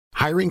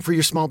Hiring for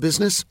your small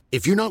business?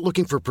 If you're not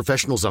looking for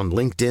professionals on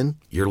LinkedIn,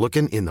 you're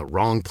looking in the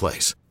wrong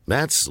place.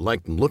 That's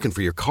like looking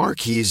for your car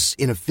keys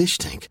in a fish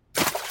tank.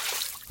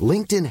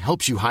 LinkedIn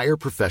helps you hire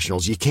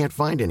professionals you can't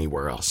find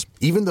anywhere else,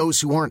 even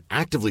those who aren't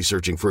actively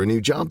searching for a new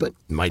job but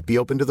might be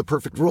open to the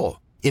perfect role.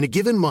 In a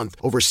given month,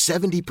 over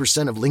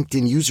 70% of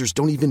LinkedIn users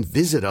don't even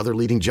visit other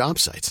leading job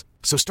sites.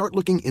 So start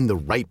looking in the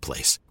right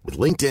place. With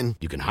LinkedIn,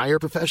 you can hire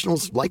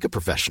professionals like a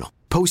professional.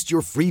 Post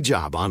your free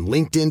job on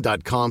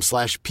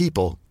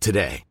linkedin.com/people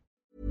today.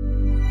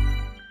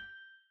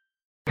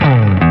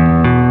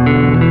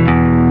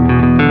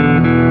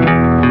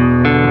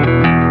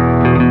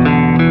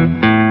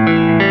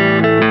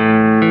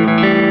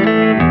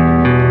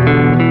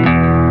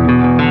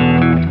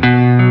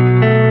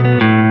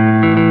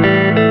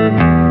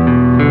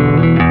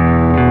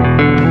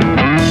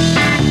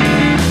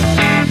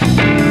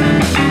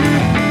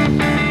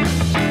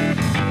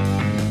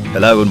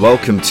 Hello and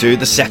welcome to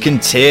the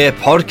Second Tier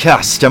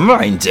Podcast. I'm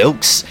Ryan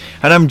Dilks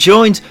and I'm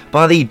joined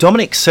by the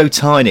Dominic So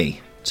Tiny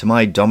to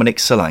my Dominic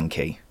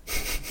Solanke.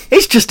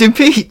 It's Justin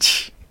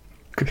Peach.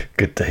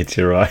 Good day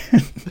to you,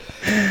 Ryan.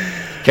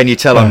 Can you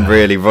tell I'm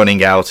really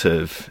running out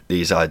of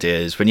these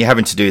ideas when you're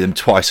having to do them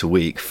twice a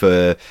week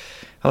for...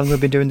 How long have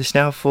we been doing this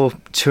now? For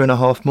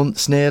 2.5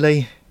 months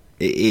nearly?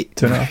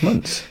 2.5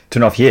 months?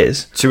 2.5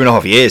 years?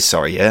 2.5 years,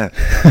 sorry, yeah.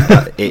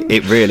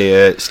 it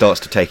really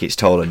starts to take its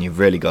toll and you've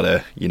really got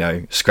to,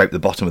 scrape the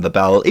bottom of the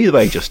barrel. Either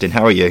way, Justin,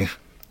 how are you?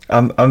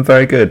 I'm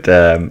very good.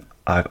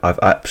 I've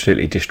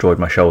absolutely destroyed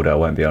my shoulder, I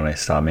won't be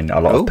honest. I'm in a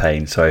lot of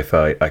pain, so if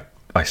I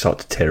start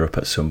to tear up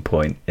at some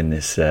point in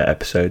this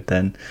episode,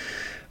 then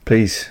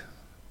please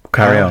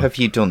carry on. How have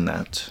you done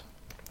that?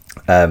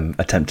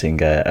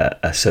 Attempting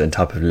a certain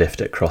type of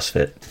lift at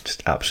CrossFit,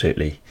 just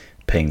absolutely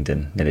pinged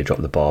and nearly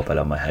dropped the barbell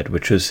on my head,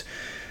 which was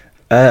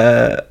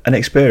an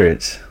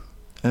experience.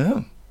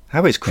 Oh,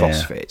 how is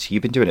CrossFit? Yeah.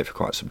 You've been doing it for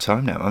quite some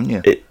time now, haven't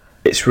you?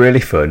 It's really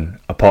fun,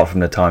 apart from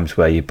the times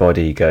where your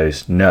body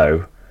goes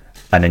no,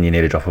 and then you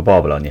nearly drop a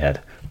barbell on your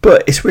head.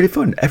 But it's really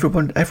fun.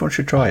 Everyone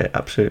should try it.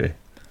 Absolutely.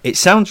 It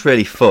sounds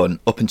really fun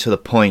up until the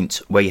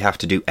point where you have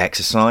to do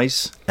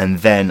exercise, and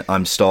then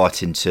I'm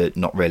starting to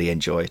not really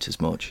enjoy it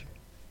as much.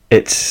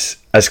 It's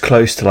as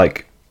close to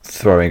like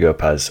throwing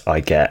up as I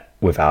get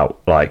without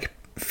like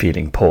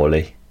feeling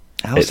poorly.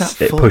 How's that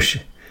fun?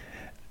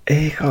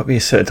 You've got to be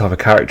a certain type of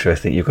character, I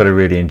think. You've got to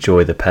really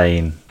enjoy the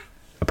pain.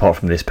 Apart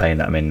from this pain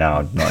that I'm in now,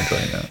 I'm not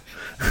enjoying that.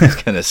 I was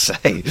going to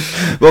say,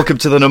 welcome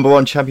to the number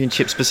one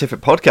championship specific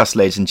podcast,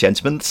 ladies and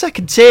gentlemen, the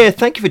Second Tier.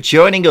 Thank you for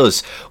joining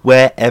us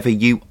wherever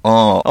you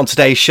are. On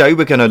today's show,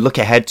 we're going to look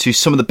ahead to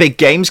some of the big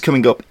games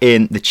coming up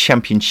in the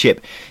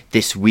championship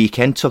this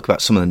weekend, talk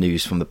about some of the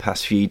news from the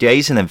past few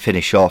days, and then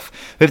finish off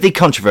with the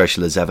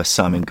controversial as ever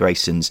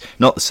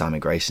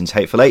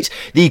Hateful Eight,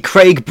 the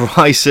Craig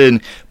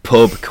Bryson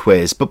pub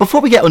quiz. But before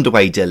we get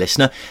underway, dear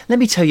listener, let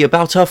me tell you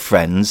about our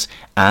friends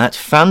at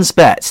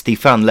FansBet, the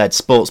fan-led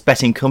sports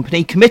betting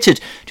company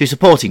committed to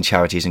supporting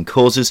charities and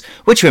causes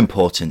which are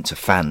important to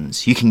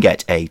fans. You can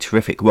get a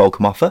terrific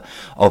welcome offer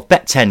of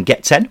Bet 10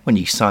 Get 10 when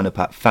you sign up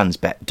at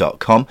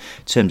fansbet.com.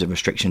 Terms and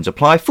restrictions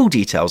apply. Full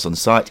details on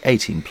site.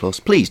 18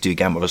 plus. Please do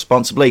gamble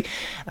responsibly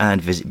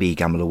and visit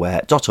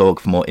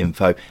begambleaware.org for more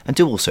info, and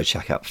do also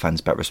check out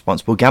FansBet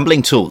responsible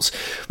gambling tools.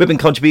 We've been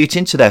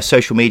contributing to their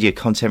social media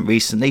content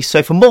recently,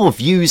 so for more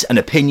views and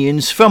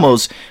opinions from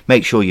us,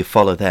 make sure you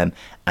follow them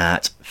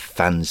at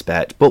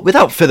FansBet. But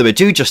without further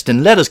ado,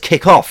 Justin, let us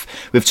kick off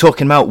with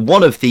talking about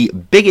one of the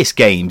biggest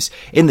games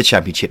in the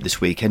championship this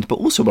weekend, but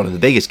also one of the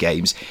biggest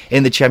games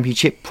in the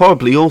championship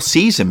probably all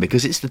season,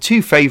 because it's the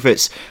two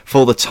favourites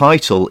for the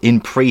title in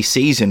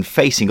pre-season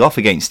facing off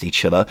against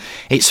each other.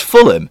 It's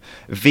Fulham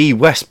v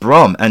West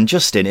Brom, and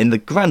Justin, in the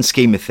grand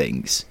scheme of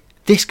things,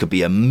 this could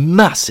be a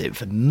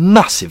massive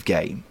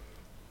game.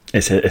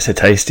 It's a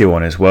tasty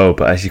one as well,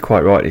 but as you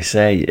quite rightly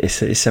say,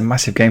 it's a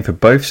massive game for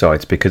both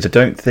sides, because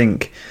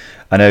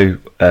I know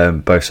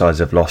both sides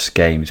have lost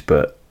games,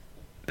 but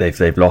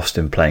they've lost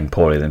in playing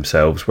poorly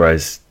themselves.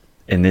 Whereas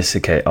in this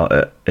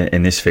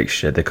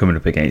fixture, they're coming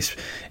up against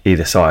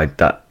either side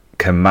that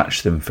can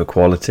match them for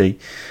quality,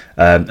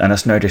 and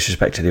that's no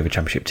disrespect to the other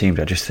championship teams.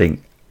 I just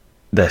think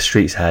they're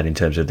streets ahead in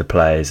terms of the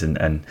players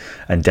and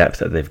depth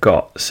that they've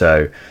got.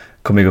 So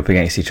coming up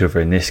against each other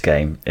in this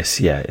game,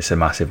 it's a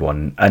massive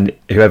one. And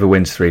whoever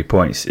wins 3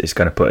 points is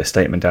going to put a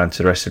statement down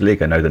to the rest of the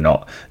league. I know they're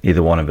not,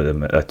 neither one of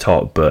them are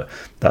top, but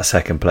that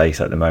second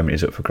place at the moment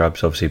is up for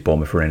grabs. Obviously,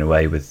 Bournemouth running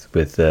away with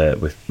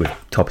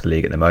top of the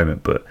league at the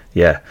moment. But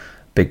yeah,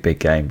 big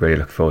game. Really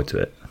looking forward to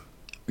it.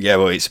 Yeah,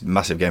 well, it's a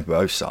massive game for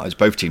both sides.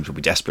 Both teams will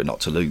be desperate not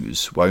to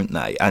lose, won't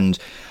they? And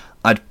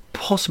I'd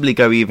possibly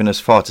go even as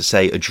far to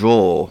say a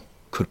draw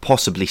could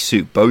possibly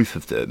suit both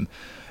of them.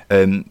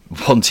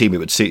 One team it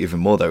would suit even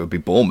more, though, would be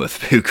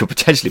Bournemouth, who could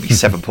potentially be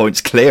 7 points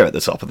clear at the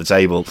top of the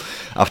table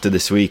after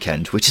this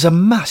weekend, which is a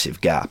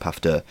massive gap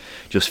after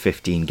just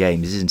 15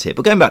 games, isn't it?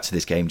 But going back to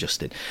this game,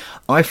 Justin,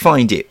 I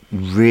find it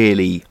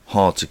really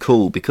hard to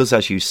call because,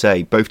 as you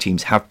say, both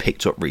teams have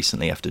picked up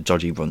recently after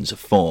dodgy runs of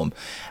form.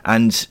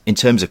 And in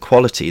terms of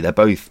quality, they're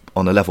both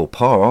on a level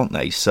par, aren't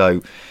they?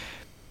 So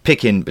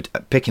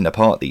picking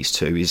apart these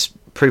two is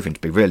proving to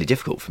be really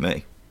difficult for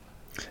me.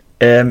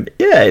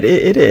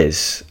 It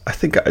is. I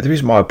think the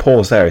reason why I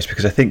pause there is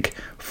because I think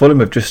Fulham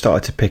have just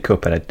started to pick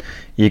up, and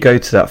you go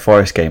to that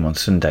Forest game on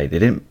Sunday, they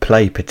didn't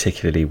play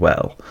particularly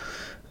well,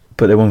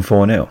 but they won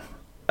 4-0.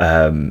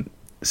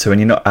 So when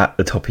you're not at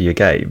the top of your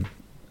game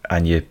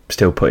and you're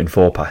still putting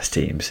 4 past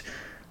teams,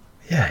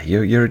 yeah,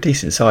 you're a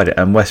decent side.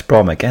 And West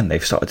Brom, again,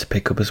 they've started to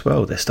pick up as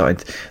well. They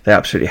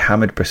absolutely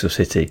hammered Bristol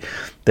City.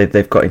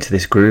 They've got into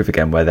this groove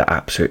again where they're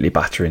absolutely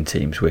battering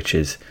teams, which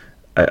is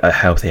a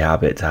healthy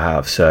habit to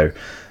have. So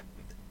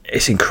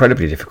it's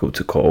incredibly difficult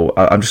to call.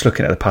 I'm just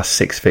looking at the past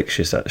 6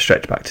 fixtures that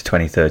stretch back to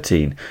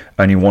 2013.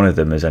 Only one of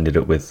them has ended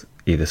up with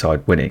either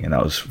side winning, and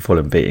that was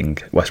Fulham beating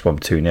West Brom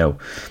 2-0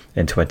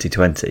 in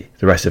 2020.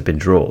 The rest have been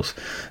draws.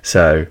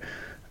 So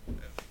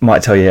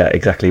might tell you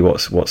exactly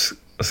what's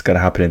going to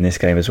happen in this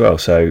game as well.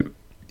 So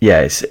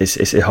yeah,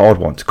 it's a hard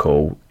one to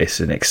call. It's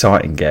an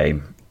exciting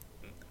game.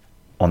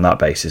 On that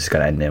basis, it's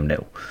going to end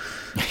 0-0.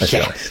 Let's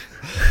be honest.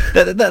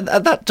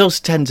 That does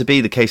tend to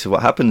be the case of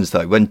what happens,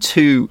 though. When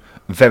two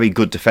very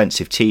good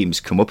defensive teams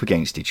come up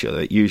against each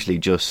other, it usually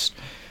just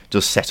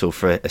does settle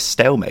for a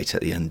stalemate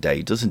at the end of the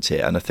day, doesn't it?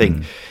 And I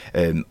think,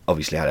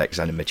 obviously,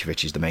 Alexander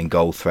Mitrovic is the main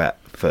goal threat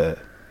for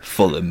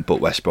Fulham,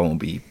 but West Brom will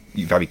be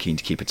very keen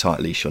to keep a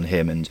tight leash on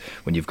him. And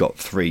when you've got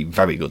 3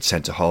 very good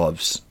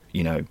centre-halves,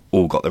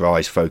 all got their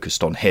eyes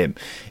focused on him,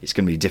 it's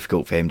going to be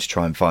difficult for him to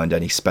try and find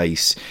any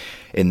space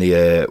in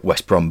the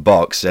West Brom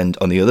box. And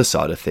on the other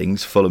side of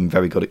things, Fulham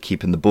very good at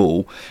keeping the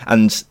ball.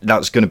 And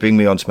that's going to bring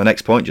me on to my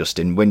next point,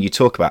 Justin. When you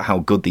talk about how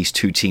good these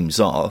two teams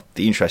are,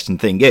 the interesting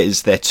thing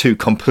is they're two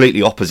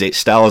completely opposite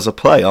styles of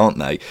play, aren't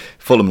they?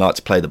 Fulham like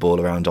to play the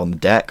ball around on the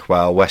deck,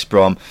 while West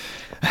Brom,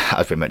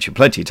 as we mentioned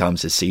plenty of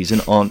times this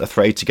season, aren't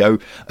afraid to go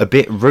a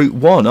bit route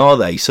one, are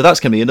they? So that's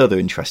going to be another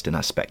interesting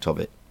aspect of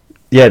it.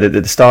 Yeah,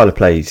 the style of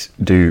plays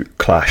do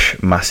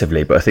clash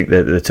massively, but I think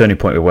the turning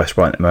point with West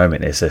Brom at the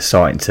moment is they're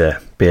starting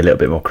to be a little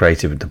bit more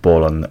creative with the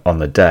ball on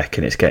the deck,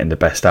 and it's getting the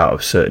best out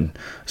of certain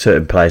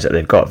players that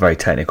they've got, very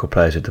technical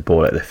players with the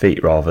ball at their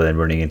feet rather than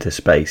running into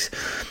space.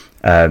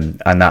 And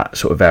that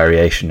sort of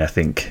variation, I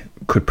think,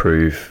 could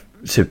prove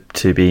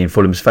to be in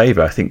Fulham's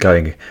favour. I think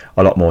going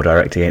a lot more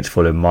direct against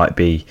Fulham might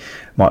be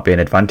an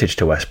advantage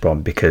to West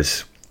Brom,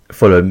 because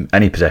Fulham,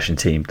 any possession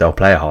team, they'll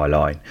play a high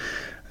line.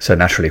 So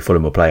naturally,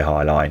 Fulham will play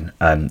high line,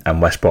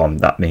 and West Brom,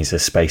 that means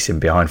there's space in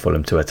behind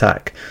Fulham to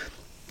attack.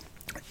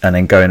 And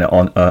then going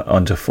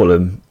onto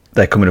Fulham,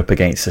 they're coming up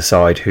against a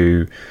side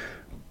who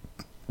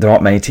there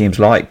aren't many teams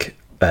like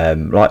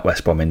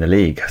West Brom in the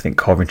league. I think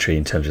Coventry,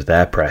 in terms of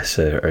their press,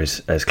 are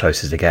as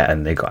close as they get,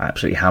 and they got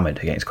absolutely hammered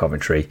against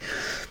Coventry.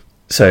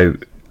 So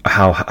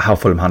how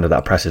Fulham handle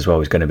that press as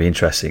well is going to be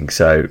interesting.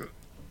 So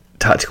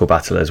tactical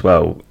battle as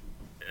well.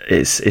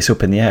 It's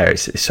up in the air.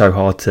 It's so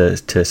hard to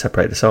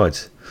separate the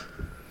sides.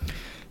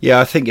 Yeah,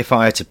 I think if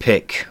I had to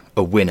pick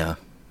a winner,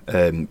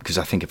 because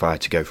I think if I had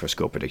to go for a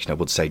score prediction, I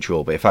would say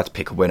draw. But if I had to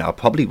pick a winner, I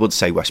probably would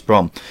say West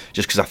Brom,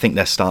 just because I think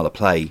their style of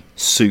play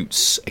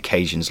suits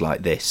occasions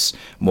like this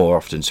more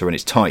often. So when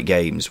it's tight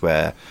games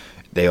where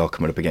they are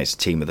coming up against a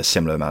team with a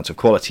similar amount of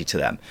quality to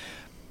them,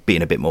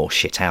 being a bit more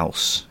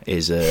shithouse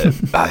is,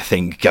 I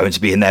think, going to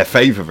be in their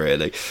favour,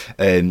 really.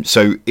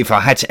 So if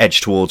I had to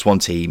edge towards one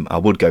team, I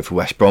would go for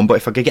West Brom. But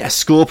if I could get a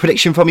score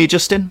prediction from you,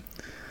 Justin?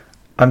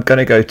 I'm going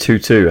to go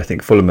 2-2. I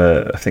think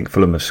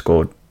Fulham have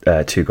scored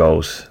 2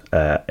 goals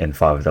in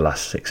 5 of the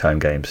last 6 home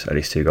games, at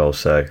least 2 goals.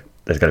 So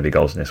there's going to be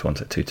goals in this one,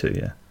 so 2-2,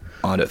 yeah.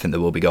 I don't think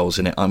there will be goals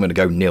in it. I'm going to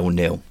go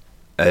 0-0.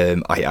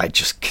 I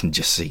can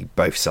see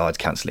both sides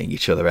cancelling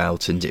each other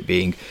out and it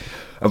being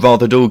a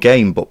rather dull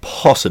game, but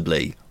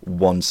possibly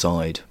one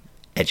side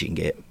edging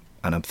it.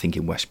 And I'm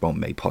thinking West Brom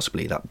may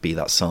possibly be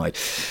that side.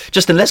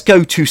 Justin, let's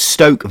go to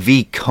Stoke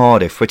v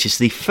Cardiff, which is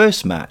the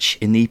first match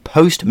in the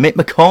post-Mick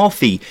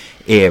McCarthy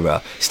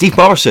era. Steve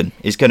Morison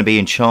is going to be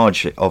in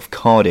charge of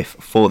Cardiff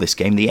for this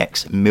game, the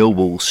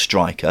ex-Millwall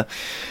striker.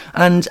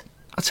 And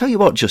I'll tell you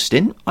what,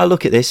 Justin, I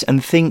look at this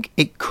and think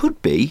it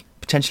could be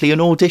potentially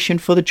an audition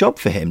for the job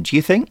for him. Do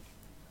you think?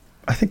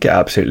 I think it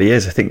absolutely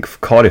is. I think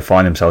Cardiff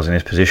find themselves in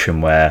this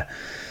position where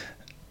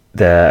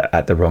they're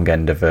at the wrong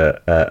end of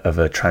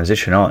a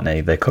transition, aren't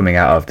they? They're coming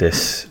out of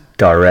this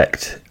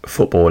direct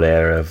football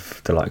era of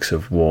the likes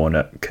of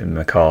Warnock and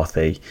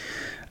McCarthy.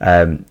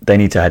 They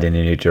need to head in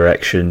a new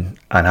direction,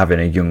 and having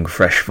a young,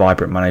 fresh,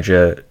 vibrant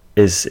manager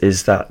is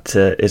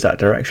that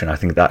direction. I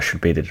think that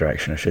should be the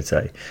direction, I should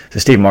say. So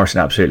Steve Morison,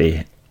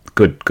 absolutely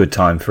good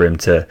time for him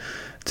to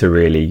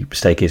really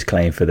stake his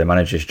claim for the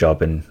manager's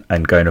job,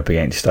 and going up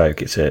against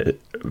Stoke.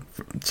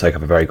 Stoke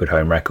have a very good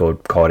home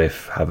record.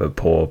 Cardiff have a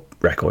poor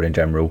record in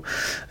general.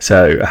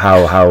 So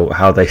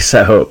how they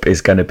set up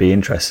is going to be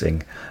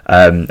interesting,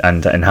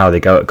 and how they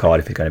go at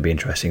Cardiff is going to be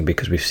interesting,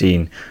 because we've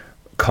seen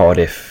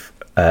Cardiff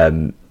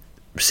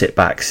sit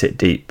back, sit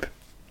deep,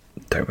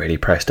 don't really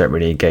press, don't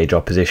really engage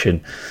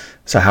opposition.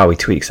 So how he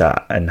tweaks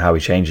that and how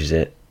he changes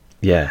it,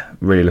 yeah,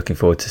 really looking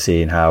forward to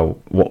seeing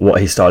what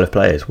his style of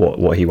play is,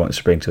 what he wants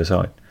to bring to the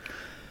side.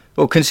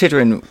 Well,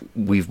 considering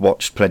we've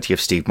watched plenty of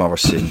Steve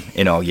Morison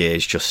in our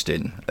years,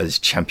 Justin, as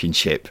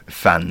Championship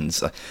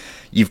fans,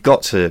 you've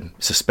got to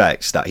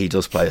suspect that he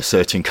does play a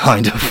certain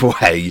kind of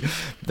way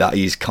that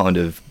he's kind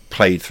of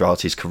played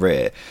throughout his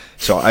career.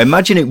 So I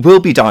imagine it will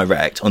be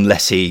direct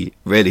unless he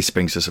really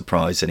springs a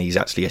surprise and he's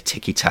actually a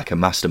tiki-taka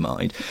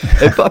mastermind.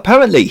 But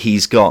apparently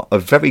he's got a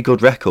very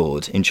good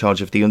record in charge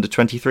of the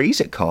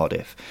under-23s at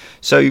Cardiff.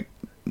 So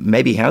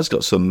maybe he has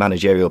got some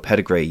managerial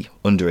pedigree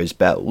under his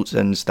belt,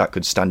 and that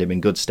could stand him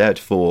in good stead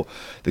for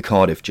the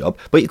Cardiff job.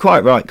 But you're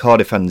quite right,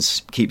 Cardiff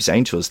fans keep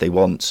saying to us they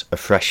want a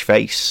fresh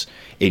face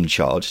in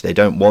charge. They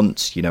don't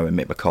want, a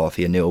Mick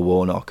McCarthy, a Neil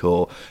Warnock,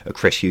 or a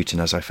Chris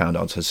Hughton, as I found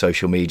out on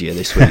social media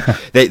this week.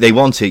 they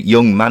want a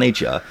young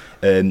manager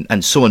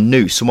and someone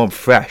new, someone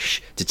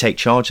fresh to take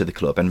charge of the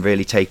club and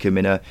really take them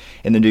in a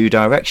new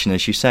direction.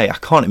 As you say, I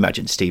can't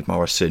imagine Steve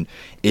Morison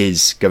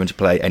is going to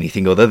play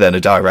anything other than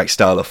a direct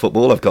style of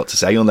football, I've got to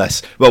say,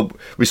 unless, well,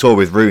 we saw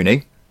with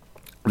Rooney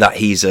that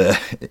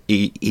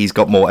he's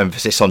got more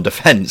emphasis on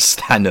defence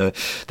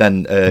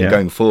than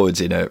going forwards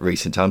in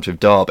recent times with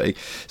Derby.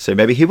 So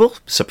maybe he will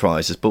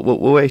surprise us, but we'll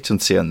wait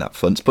and see on that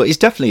front. But it's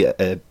definitely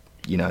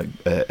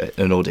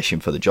an audition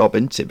for the job,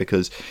 isn't it?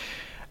 Because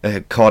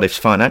Cardiff's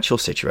financial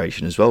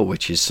situation as well,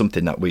 which is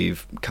something that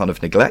we've kind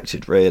of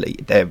neglected, really.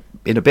 They're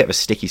in a bit of a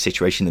sticky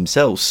situation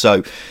themselves.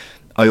 So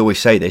I always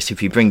say this,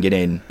 if you're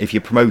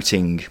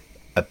promoting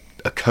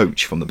a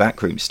coach from the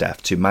backroom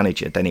staff to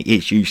manager, then it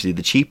is usually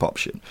the cheap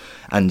option.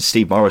 And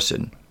Steve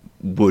Morison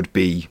would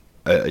be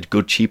a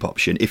good cheap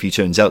option if he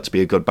turns out to be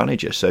a good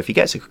manager. So if he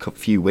gets a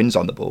few wins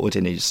on the board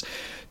in his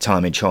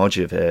time in charge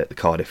of the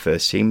Cardiff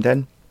first team,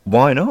 then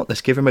why not?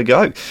 Let's give him a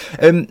go.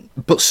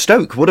 But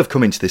Stoke would have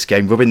come into this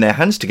game rubbing their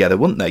hands together,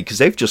 wouldn't they? Because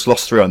they've just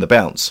lost 3 on the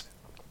bounce.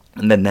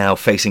 And they're now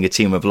facing a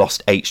team who have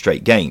lost 8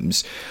 straight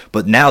games.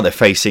 But now they're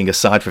facing a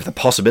side with the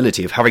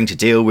possibility of having to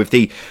deal with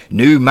the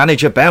new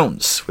manager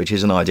bounce, which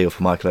isn't ideal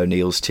for Michael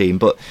O'Neill's team.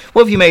 But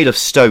what have you made of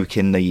Stoke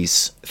in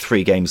these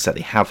 3 games that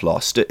they have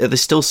lost? Are there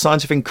still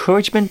signs of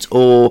encouragement,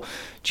 or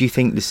do you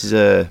think this is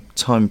a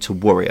time to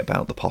worry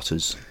about the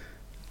Potters?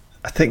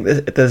 I think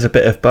there's a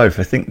bit of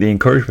both. I think the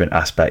encouragement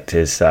aspect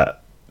is that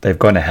they've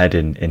gone ahead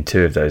in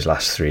 2 of those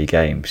last 3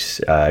 games.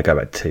 Go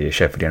back to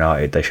Sheffield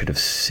United, they should have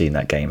seen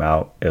that game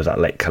out. It was that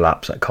late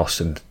collapse that cost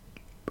them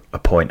a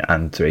point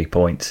and 3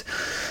 points.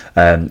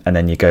 And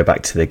then you go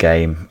back to the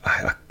game,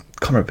 I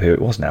can't remember who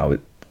it was now.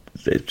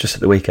 Just at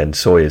the weekend,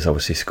 Sawyer's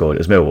obviously scored. It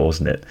was Millwall,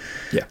 wasn't it?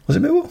 Yeah. Was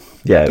it Millwall?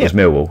 Yeah, it was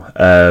Millwall.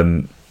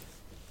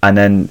 And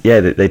then,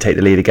 they take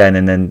the lead again,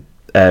 and then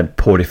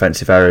poor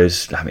defensive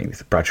errors. I mean,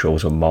 Bradshaw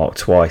was unmarked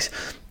twice.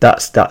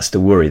 That's the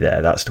worry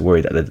there. That's the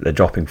worry that they're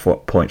dropping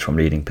points from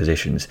leading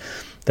positions.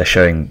 They're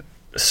showing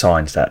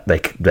signs that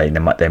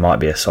they might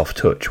be a soft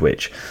touch,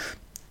 which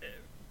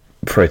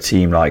for a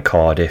team like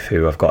Cardiff,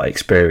 who have got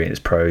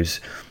experienced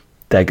pros,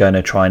 they're going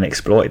to try and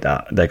exploit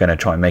that. They're going to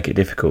try and make it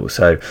difficult.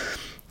 So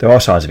there are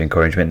signs of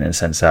encouragement in the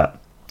sense that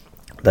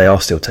they are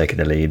still taking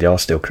the lead. They are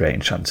still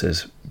creating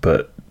chances.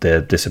 But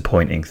the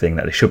disappointing thing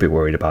that they should be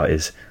worried about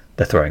is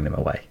they're throwing them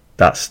away.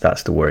 That's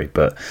the worry.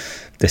 But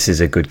this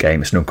is a good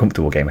game. It's an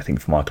uncomfortable game, I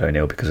think, for Michael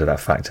O'Neill because of that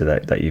factor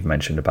that you've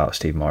mentioned about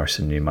Steve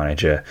Morison, new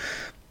manager.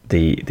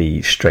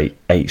 The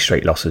 8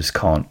 straight losses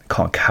can't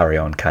carry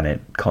on, can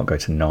it? Can't go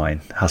to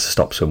 9. It has to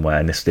stop somewhere,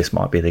 and this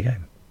might be the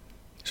game.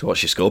 So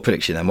what's your score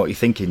prediction then? What are you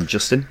thinking,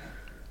 Justin?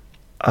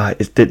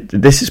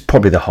 This is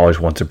probably the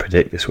hardest one to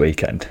predict this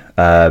weekend.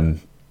 I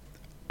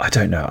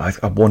don't know. I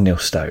 1-0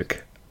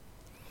 Stoke.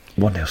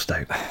 1-0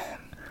 Stoke.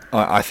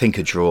 I think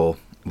a draw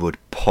would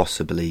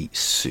possibly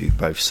suit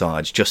both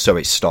sides, just so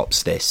it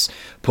stops this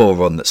poor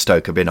run that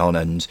Stoke have been on,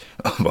 and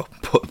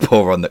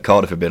poor run that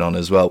Cardiff have been on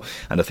as well.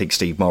 And I think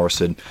Steve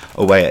Morison,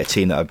 away at a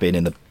team that have been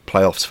in the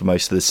playoffs for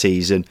most of the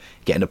season,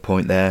 getting a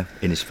point there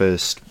in his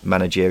first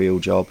managerial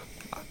job,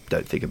 I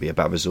don't think it'd be a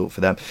bad result for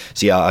them.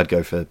 So yeah, I'd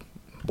go for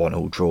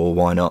 1-1 draw.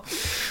 Why not?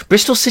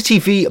 Bristol City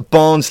v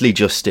Barnsley,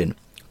 Justin.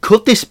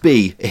 Could this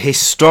be a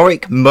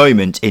historic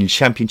moment in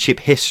Championship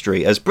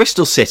history as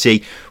Bristol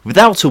City,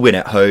 without a win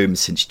at home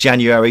since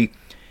January,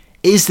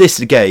 is this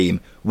the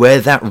game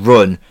where that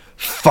run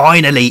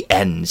finally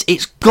ends?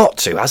 It's got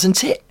to,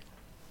 hasn't it?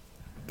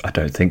 I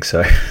don't think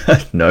so.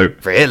 No.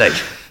 Really?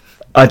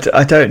 I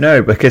don't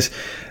know, because,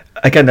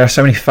 again, there are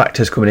so many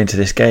factors coming into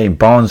this game.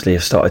 Barnsley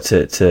have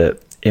started to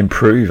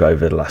improve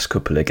over the last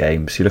couple of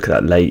games. You look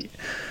at that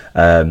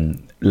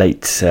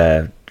late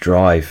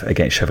drive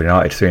against Sheffield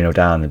United, 3-0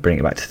 down, and bring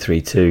it back to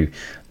 3-2.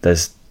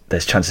 There's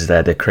chances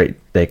there. They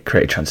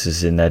create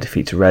chances in their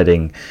defeat to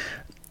Reading.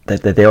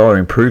 They are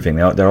improving.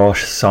 There are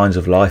signs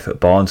of life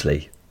at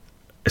Barnsley.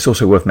 It's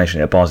also worth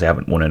mentioning that Barnsley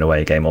haven't won an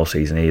away game all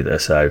season either.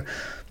 So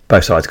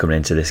both sides coming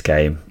into this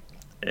game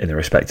in the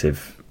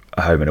respective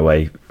home and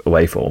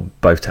away form,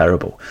 both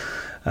terrible.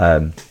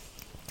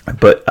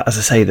 But as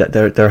I say, that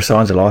there are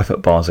signs of life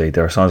at Barnsley.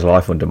 There are signs of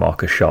life under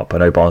Marcus Sharp. I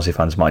know Barnsley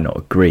fans might not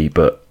agree,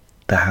 but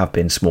there have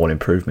been small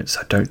improvements.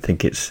 I don't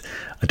think it's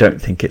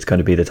going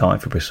to be the time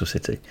for Bristol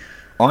City.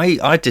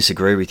 I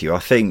disagree with you. I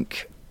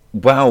think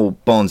while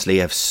Barnsley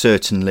have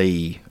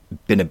certainly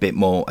been a bit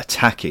more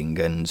attacking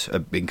and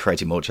have been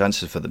creating more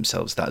chances for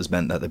themselves. That has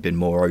meant that they've been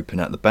more open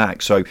at the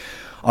back. So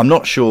I'm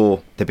not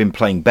sure they've been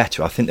playing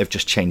better. I think they've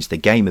just changed the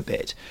game a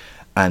bit.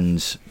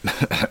 And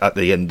at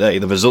the end of the day,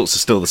 the results are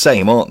still the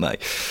same, aren't they?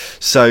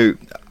 So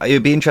it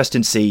would be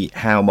interesting to see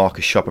how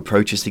Marcus Schopp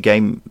approaches the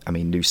game. I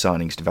mean, new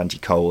signings,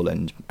 Devante Cole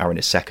and Aaron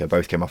Iseka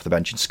both came off the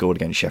bench and scored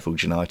against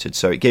Sheffield United.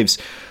 So it gives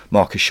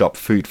Marcus Schopp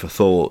food for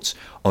thought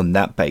on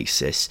that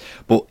basis.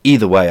 But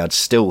either way, I'd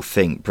still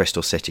think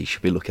Bristol City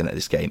should be looking at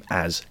this game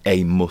as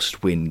a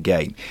must-win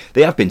game.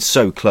 They have been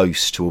so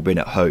close to a win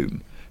at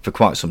home for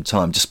quite some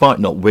time. Despite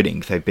not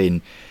winning, they've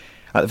been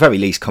at the very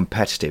least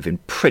competitive in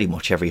pretty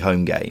much every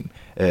home game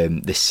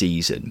this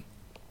season.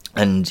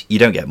 And you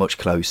don't get much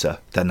closer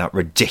than that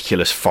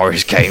ridiculous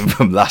Forest game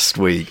from last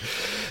week.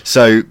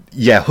 So,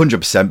 yeah,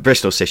 100%,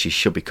 Bristol City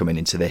should be coming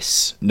into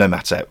this, no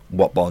matter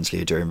what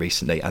Barnsley are doing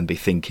recently, and be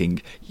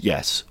thinking,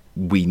 yes,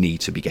 we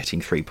need to be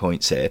getting 3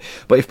 points here.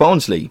 But if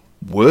Barnsley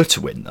were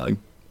to win, though,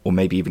 or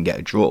maybe even get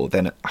a draw,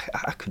 then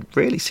I could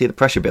really see the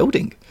pressure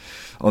building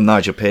on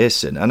Nigel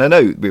Pearson. And I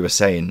know we were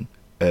saying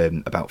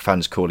about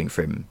fans calling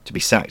for him to be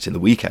sacked in the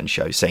weekend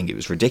show, saying it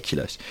was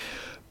ridiculous.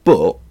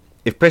 But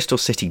if Bristol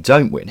City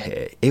don't win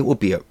here, it will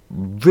be a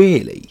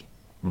really,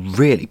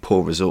 really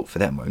poor result for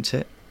them, won't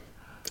it?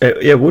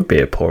 It would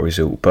be a poor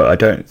result, but I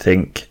don't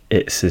think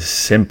it's as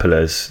simple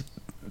as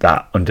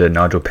that under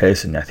Nigel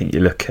Pearson. I think you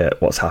look at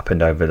what's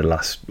happened over the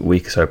last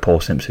week or so.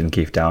 Paul Simpson and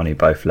Keith Downey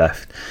both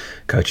left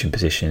coaching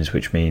positions,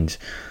 which means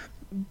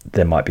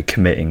they might be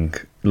committing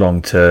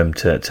long term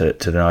to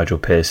the Nigel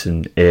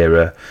Pearson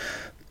era.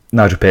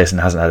 Nigel Pearson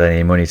hasn't had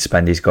any money to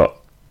spend. He's got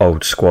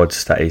old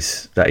squads that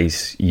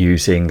he's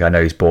using. I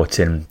know he's brought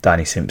in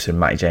Danny Simpson,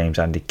 Matty James,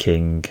 Andy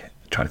King.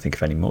 I'm trying to think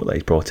of any more that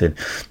he's brought in,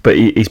 but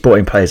he's brought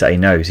in players that he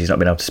knows. He's not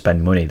been able to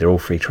spend money. They're all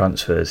free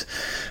transfers.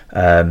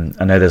 I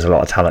know there's a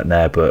lot of talent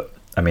there, but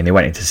I mean, they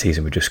went into the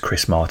season with just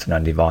Chris Martin,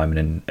 Andy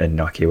Vyman, and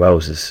Nike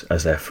Wells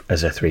as their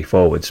three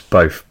forwards,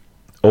 both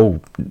all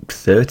over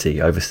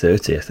 30,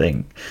 I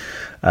think.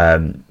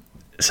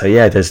 So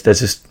yeah, there's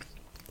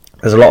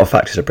a lot of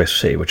factors at Bristol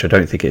City, which I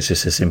don't think it's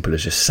just as simple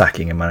as just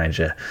sacking a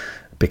manager,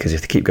 because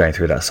if they keep going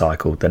through that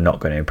cycle, they're not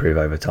going to improve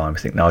over time. I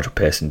think Nigel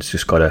Pearson's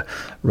just got to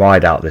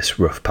ride out this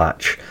rough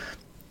patch,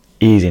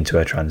 ease into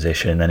a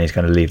transition, and then he's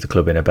going to leave the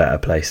club in a better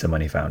place than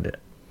when he found it.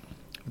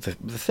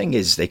 The thing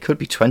is, they could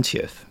be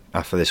 20th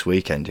after this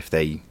weekend if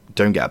they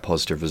don't get a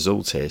positive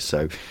result here.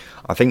 So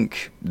I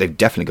think they've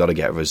definitely got to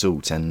get a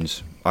result,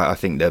 and I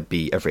think there'd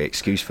be every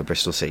excuse for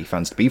Bristol City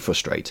fans to be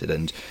frustrated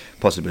and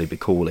possibly be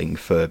calling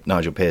for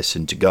Nigel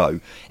Pearson to go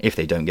if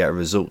they don't get a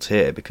result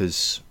here,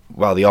 because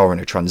while they are in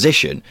a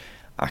transition,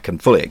 I can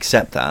fully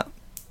accept that.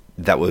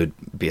 That would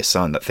be a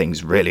sign that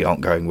things really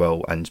aren't going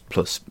well, and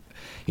plus,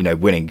 you know,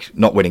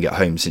 not winning at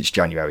home since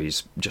January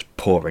is just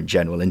poor in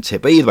general, isn't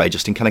it? But either way,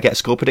 Justin, can I get a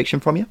score prediction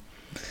from you?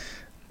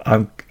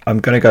 I'm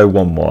going to go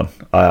 1-1.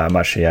 I'm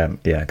actually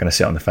going to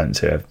sit on the fence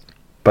here.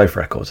 Both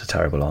records are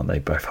terrible, aren't they?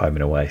 Both home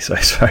and away, so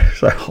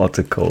hard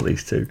to call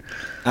these two.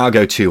 I'll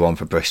go 2-1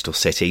 for Bristol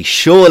City.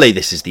 Surely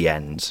this is the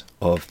end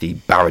of the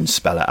barren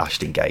spell at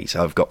Ashton Gate.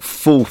 I've got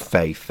full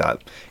faith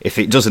that if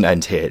it doesn't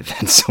end here,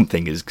 then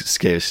something has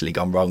seriously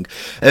gone wrong.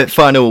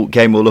 Final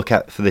game we'll look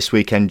at for this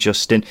weekend,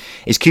 Justin,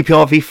 is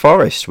QPR v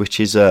Forest, which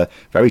is a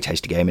very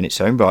tasty game in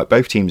its own right.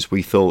 Both teams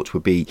we thought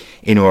would be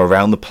in or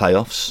around the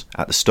playoffs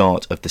at the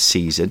start of the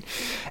season.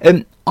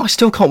 I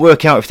still can't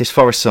work out if this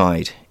Forest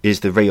side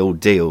is the real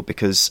deal,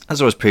 because, as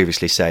I was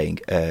previously saying,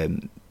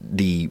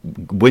 the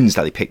wins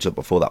that they picked up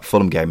before that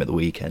Fulham game at the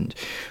weekend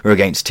were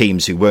against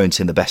teams who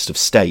weren't in the best of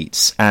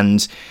states,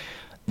 and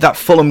that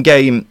Fulham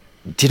game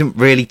didn't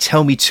really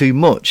tell me too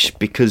much,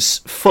 because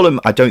Fulham,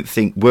 I don't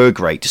think, were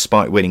great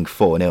despite winning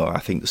 4-0. I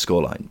think the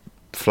scoreline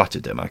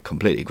flattered them. I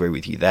completely agree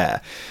with you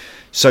there.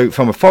 So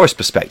from a Forest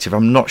perspective,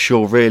 I'm not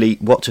sure really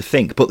what to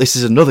think, but this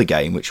is another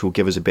game which will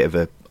give us a bit of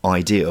an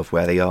idea of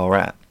where they are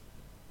at.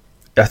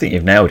 I think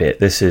you've nailed it.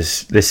 This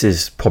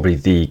is probably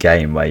the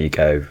game where you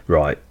go,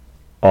 right,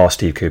 are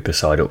Steve Cooper's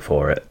side up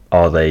for it?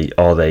 Are they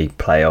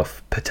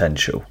playoff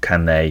potential?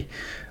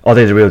 Are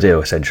they the real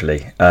deal,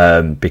 essentially?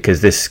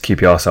 Because this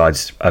QPR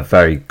side's a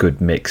very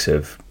good mix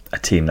of a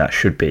team that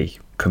should be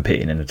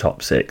competing in the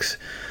top six,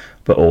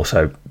 but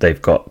also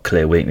they've got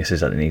clear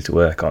weaknesses that they need to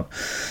work on.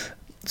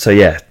 So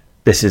yeah,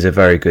 this is a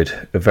very good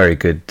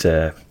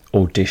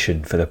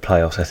audition for the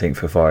playoffs, I think,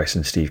 for Forest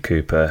and Steve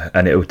Cooper,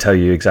 and it will tell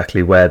you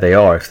exactly where they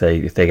are. If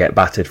they get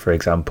battered, for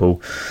example,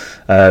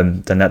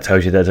 then that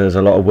tells you that there's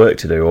a lot of work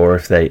to do. Or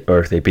if they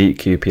beat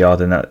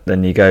QPR,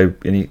 then you go,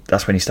 and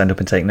that's when you stand up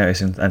and take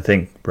notice and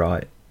think,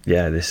 right,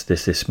 yeah,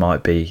 this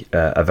might be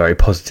a very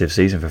positive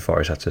season for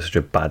Forest after such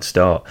a bad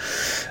start.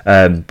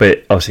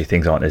 But obviously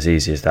things aren't as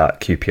easy as that.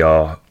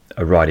 QPR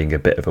are riding a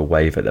bit of a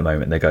wave at the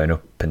moment. They're going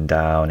up and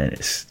down, and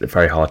it's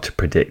very hard to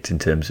predict in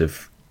terms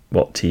of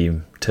what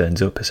team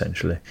turns up,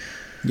 essentially.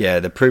 Yeah,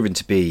 they're proving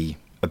to be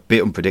a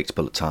bit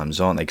unpredictable at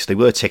times, aren't they? Because they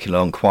were ticking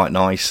along quite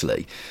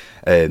nicely,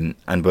 and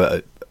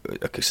were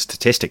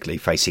statistically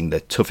facing the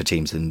tougher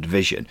teams in the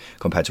division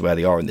compared to where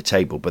they are in the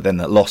table. But then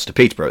that loss to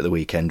Peterborough at the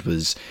weekend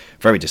was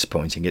very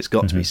disappointing, it's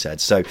got to be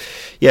said. So,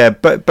 yeah,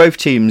 both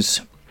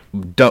teams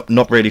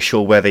not really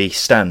sure where they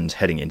stand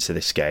heading into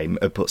this game,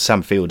 but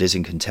Sam Field is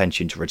in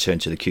contention to return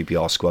to the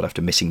QPR squad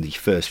after missing the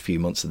first few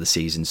months of the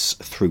season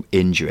through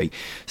injury.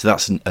 So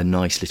that's a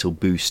nice little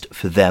boost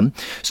for them.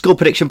 Score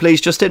prediction,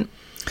 please, Justin.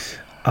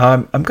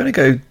 I'm going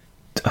to go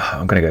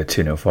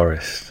 2-0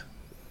 Forest.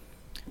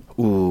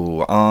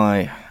 Ooh,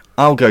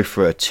 I'll go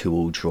for a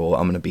 2-2 draw.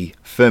 I'm going to be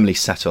firmly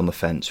sat on the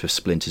fence with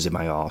splinters in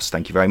my arse.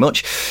 Thank you very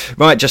much.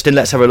 Right, Justin,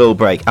 let's have a little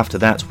break. After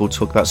that, we'll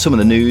talk about some of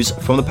the news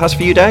from the past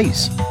few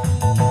days.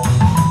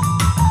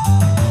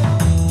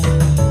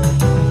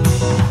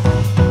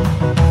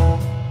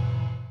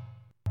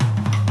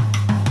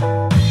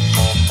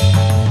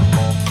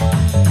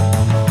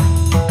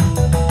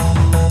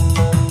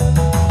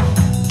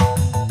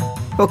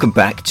 Welcome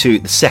back to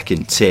the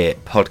Second Tier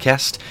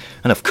podcast.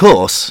 And of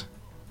course,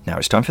 now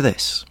it's time for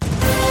this.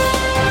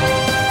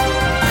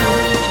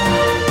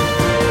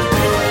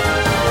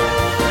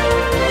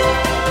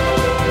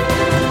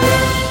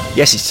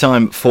 Yes, it's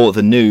time for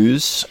the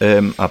news.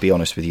 I'll be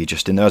honest with you,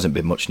 Justin, there hasn't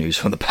been much news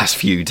from the past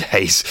few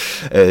days.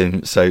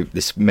 So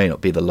this may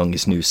not be the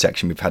longest news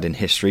section we've had in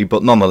history,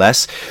 but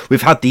nonetheless,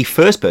 we've had the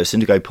first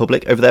person to go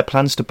public over their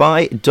plans to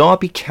buy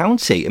Derby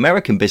County.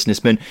 American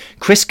businessman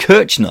Chris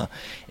Kirchner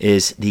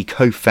is the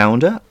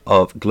co-founder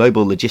of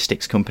global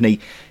logistics company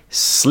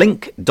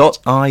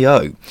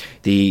Slink.io.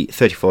 The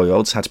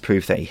 34-year-old's had to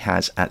prove that he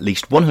has at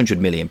least £100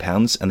 million,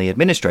 and the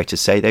administrators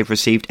say they've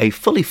received a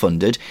fully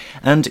funded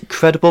and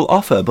credible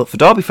offer. But for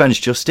Derby fans,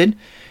 Justin,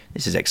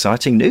 this is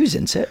exciting news,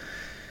 isn't it?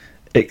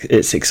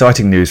 It's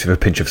exciting news with a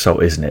pinch of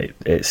salt, isn't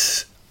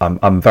it?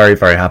 I'm very,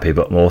 very happy,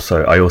 but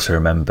I also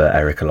remember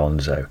Eric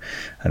Alonso,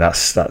 and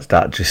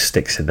that just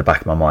sticks in the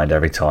back of my mind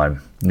every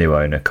time new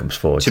owner comes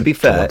forward. To be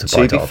fair,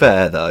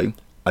 though,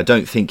 I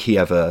don't think he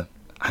ever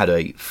had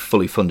a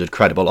fully funded,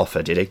 credible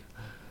offer, did he?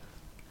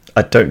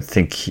 I don't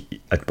think he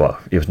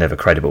was never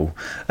credible.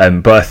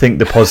 But I think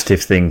the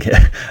positive thing,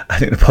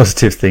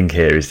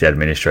 here is the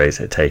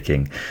administrators are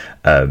taking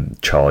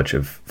charge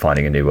of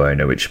finding a new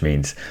owner, which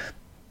means,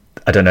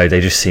 I don't know, they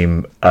just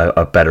seem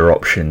a better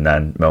option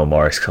than Mel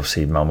Morris. Because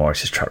obviously Mel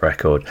Morris's track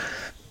record,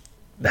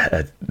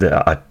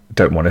 I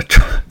don't want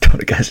to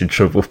get us in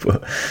trouble,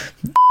 but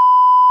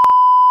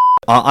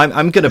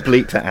I'm going to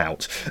bleep that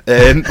out.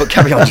 But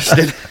carry on,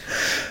 Justin.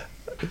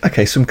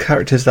 Okay, some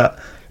characters that...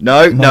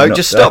 No,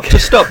 just stop.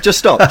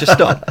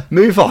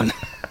 Move on.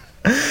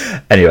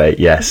 Anyway,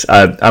 yes,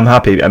 I'm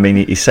happy. I mean,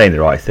 he's saying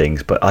the right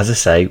things, but as I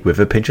say, with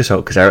a pinch of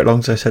salt, because Eric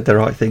Alonso said the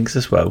right things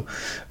as well.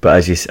 But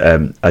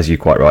as you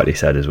quite rightly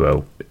said as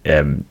well,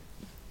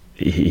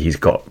 he's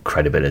got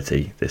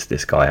credibility.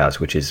 This guy has,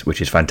 which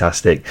is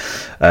fantastic.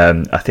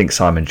 I think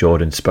Simon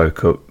Jordan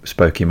spoke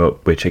him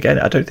up, which again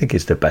I don't think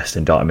is the best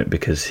indictment,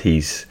 because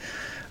he's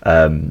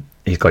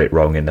got it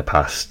wrong in the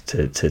past,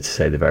 to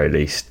say the very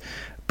least.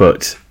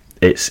 But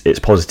it's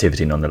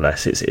positivity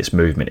nonetheless. It's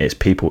movement. It's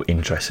people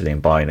interested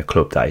in buying a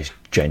club that is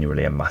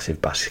genuinely a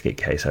massive basket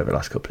case over the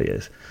last couple of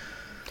years.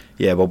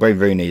 Yeah, well, Wayne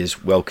Rooney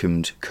has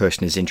welcomed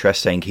Kirshner's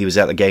interest, saying he was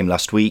at the game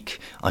last week.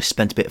 I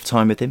spent a bit of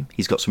time with him.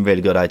 He's got some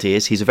really good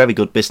ideas. He's a very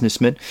good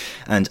businessman,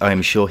 and I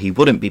am sure he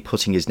wouldn't be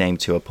putting his name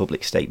to a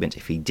public statement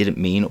if he didn't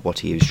mean what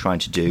he was trying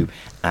to do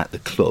at the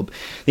club.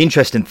 The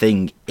interesting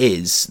thing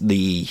is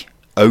the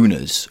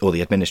owners, or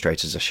the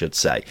administrators I should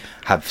say,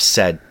 have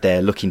said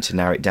they're looking to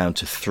narrow it down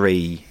to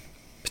 3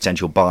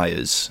 potential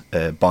buyers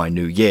by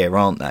New Year,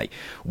 aren't they?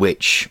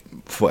 Which,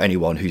 for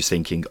anyone who's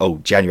thinking, oh,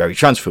 January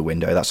transfer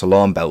window, that's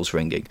alarm bells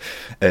ringing.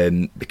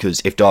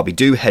 Because if Derby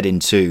do head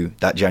into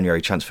that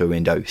January transfer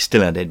window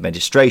still under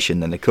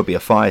administration, then there could be a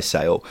fire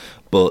sale.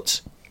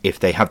 But if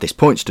they have this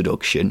points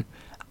deduction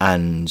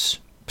and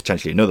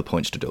potentially another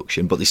points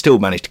deduction, but they still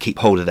manage to keep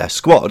hold of their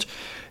squad,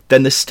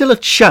 then there's still a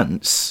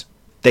chance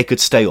they could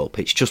stay up.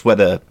 It's just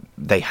whether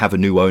they have a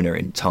new owner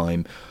in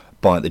time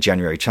by the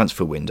January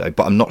transfer window,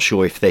 but I'm not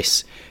sure if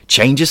this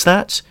changes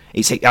that.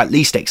 It's at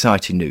least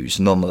exciting news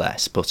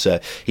nonetheless. But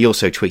he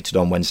also tweeted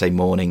on Wednesday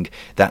morning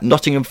that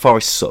Nottingham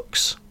Forest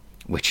sucks,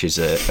 which is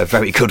a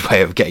very good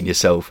way of getting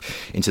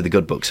yourself into the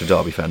good books of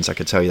Derby fans, I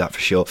can tell you that for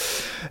sure.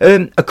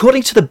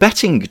 According to the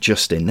betting,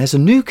 Justin, there's a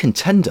new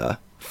contender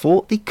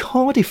for the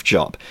Cardiff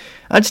job.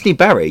 Anthony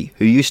Barry,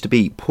 who used to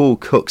be Paul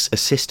Cook's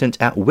assistant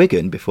at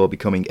Wigan before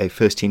becoming a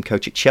first-team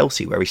coach at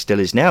Chelsea, where he still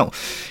is now.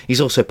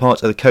 He's also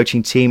part of the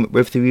coaching team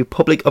with the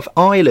Republic of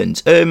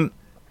Ireland.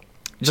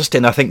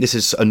 Justin, I think this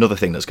is another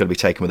thing that's going to be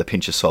taken with a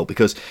pinch of salt,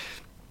 because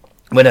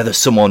whenever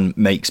someone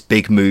makes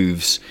big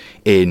moves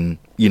in,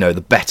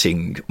 the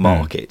betting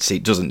markets,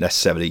 it doesn't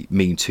necessarily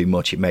mean too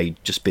much. It may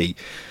just be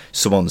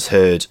someone's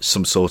heard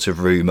some sort of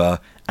rumour,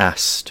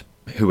 asked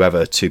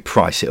whoever to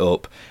price it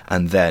up,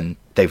 and then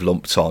they've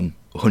lumped on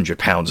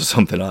 £100 or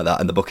something like that,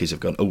 and the bookies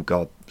have gone, oh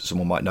god,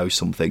 someone might know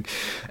something.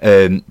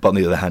 But on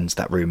the other hand,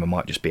 that rumour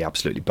might just be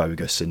absolutely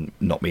bogus and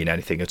not mean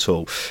anything at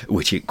all,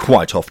 which it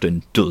quite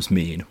often does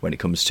mean when it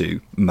comes to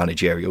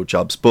managerial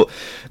jobs. But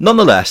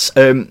nonetheless,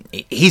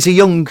 he's a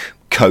young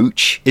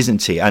coach,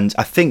 isn't he? And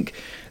I think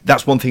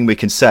that's one thing we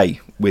can say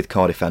with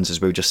Cardiff fans,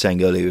 as we were just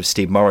saying earlier with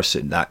Steve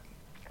Morison, that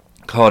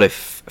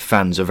Cardiff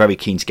fans are very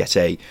keen to get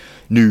a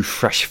new,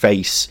 fresh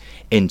face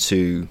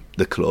into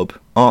the club,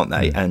 aren't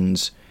they?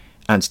 And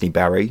Anthony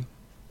Barry,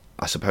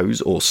 I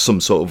suppose, or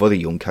some sort of other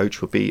young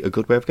coach would be a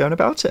good way of going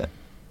about it.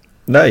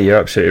 No, you're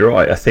absolutely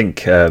right. I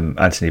think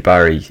Anthony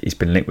Barry, he's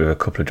been linked with a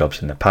couple of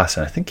jobs in the past,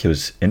 and I think he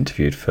was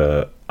interviewed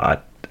for, I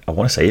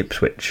want to say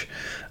Ipswich.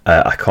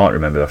 I can't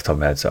remember off the top of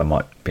my head, so I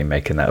might be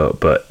making that up,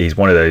 but he's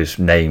one of those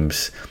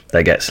names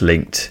that gets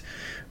linked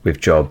with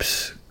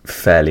jobs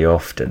fairly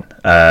often.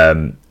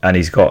 And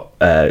he's got,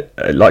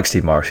 like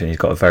Steve Morison, he's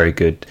got a very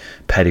good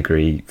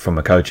pedigree from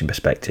a coaching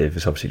perspective.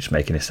 It's obviously just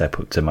making a step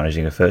up to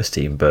managing a first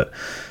team, but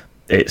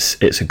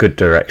it's a good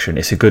direction.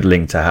 It's a good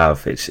link to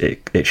have.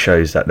 It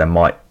shows that there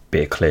might be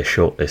a clear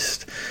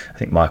shortlist. I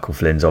think Michael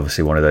Flynn's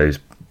obviously one of those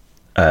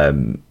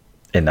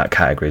in that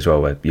category as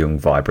well, a young,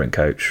 vibrant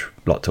coach,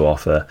 lot to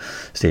offer.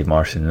 Steve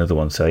Morison, another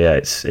one. So yeah,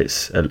 it's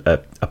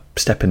a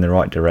step in the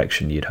right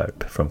direction, you'd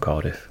hope, from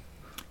Cardiff.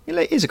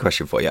 Here's a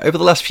question for you. Over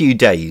the last few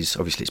days,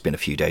 obviously it's been a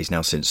few days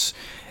now since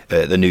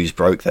the news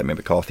broke that Mick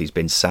McCarthy's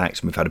been sacked,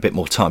 and we've had a bit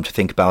more time to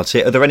think about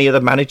it. Are there any other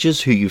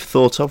managers who you've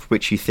thought of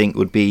which you think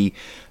would be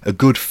a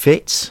good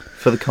fit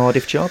for the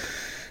Cardiff job?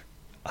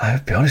 I'll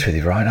be honest with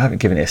you, Ryan, I haven't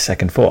given it a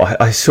second thought.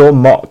 I saw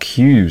Mark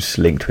Hughes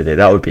linked with it.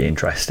 That would be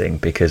interesting,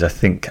 because I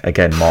think,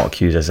 again, Mark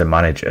Hughes as a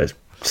manager has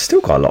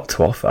still got a lot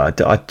to offer.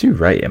 I do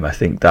rate him. I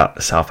think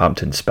that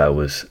Southampton spell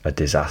was a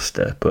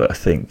disaster, but I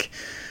think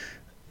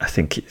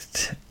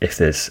if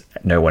there's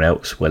no one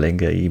else willing,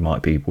 he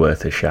might be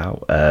worth a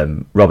shout.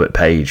 Robert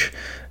Page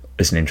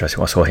is an interesting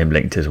one. I saw him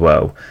linked as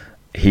well.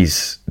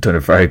 He's done a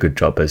very good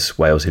job as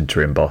Wales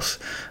interim boss.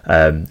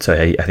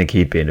 So I think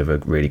he'd be another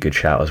really good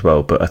shout as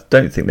well. But I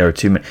don't think there are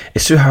too many.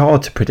 It's too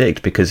hard to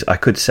predict, because I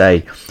could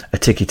say a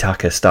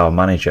tiki-taka style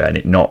manager and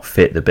it not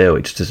fit the bill.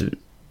 It just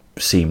doesn't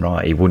seem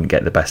right. He wouldn't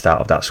get the best out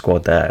of that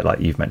squad there, like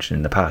you've mentioned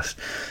in the past.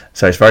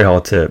 So it's very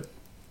hard to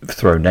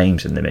throw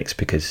names in the mix,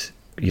 because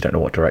you don't know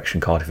what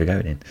direction Cardiff are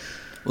going in.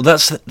 Well,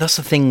 that's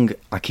the thing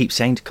I keep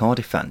saying to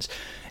Cardiff fans.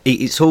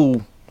 It's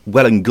all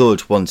well and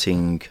good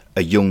wanting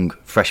a young,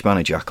 fresh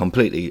manager. I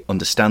completely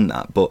understand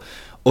that. But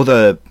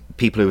other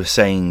people who are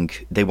saying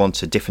they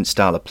want a different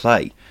style of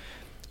play,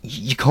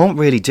 you can't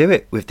really do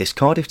it with this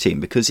Cardiff team,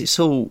 because it's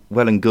all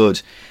well and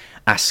good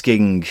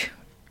asking,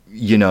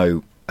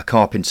 a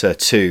carpenter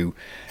to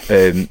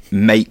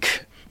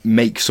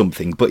make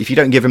something, but if you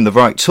don't give him the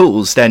right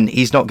tools, then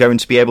he's not going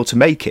to be able to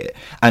make it.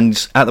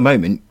 And at the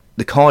moment,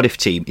 the Cardiff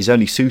team is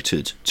only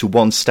suited to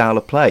one style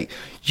of play.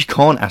 You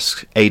can't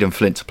ask Aidan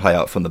Flint to play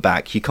out from the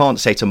back. You can't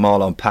say to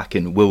Marlon Pack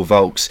and Will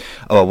Volks,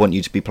 I want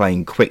you to be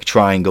playing quick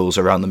triangles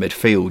around the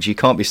midfield. You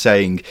can't be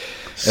saying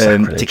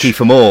to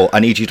Kiefer Moore, I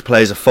need you to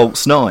play as a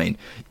false nine.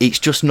 It's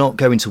just not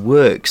going to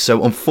work.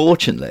 So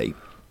unfortunately,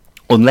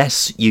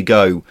 unless you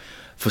go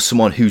for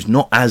someone who's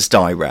not as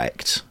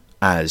direct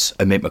as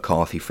a Mick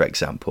McCarthy, for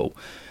example,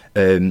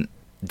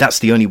 that's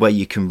the only way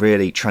you can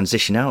really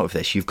transition out of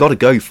this. You've got to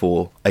go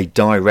for a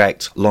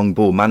direct long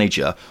ball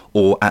manager,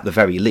 or at the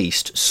very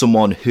least,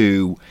 someone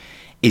who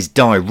is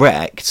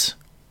direct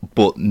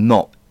but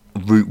not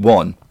route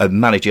one. A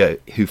manager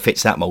who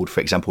fits that mould, for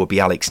example, would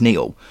be Alex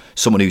Neil.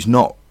 Someone who's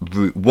not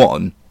route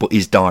one but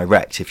is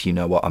direct, if you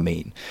know what I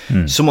mean.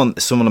 Someone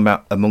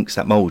amongst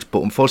that mould.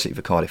 But unfortunately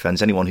for Cardiff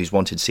fans, anyone who's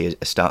wanted to see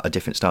a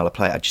different style of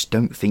play, I just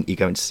don't think you're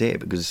going to see it,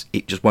 because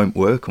it just won't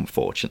work,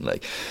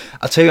 unfortunately.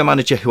 I'll tell you a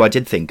manager who I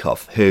did think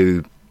of,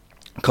 who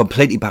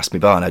completely passed me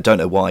by, and I don't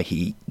know why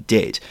he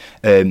did,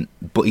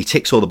 but he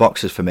ticks all the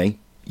boxes for me.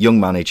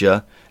 Young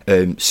manager,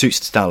 suits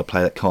the style of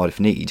play that Cardiff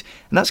need,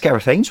 and that's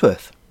Gareth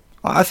Ainsworth.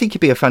 I think he'd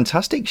be a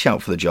fantastic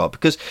shout for the job,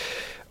 because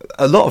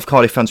a lot of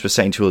Cardiff fans were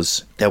saying to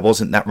us there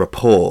wasn't that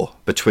rapport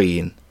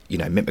between,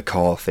 Mick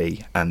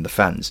McCarthy and the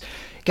fans.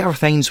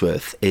 Gareth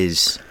Ainsworth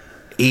is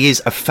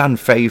a fan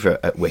favourite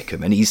at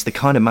Wycombe, and he's the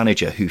kind of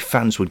manager who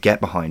fans would get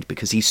behind,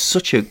 because he's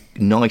such a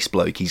nice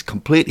bloke. He's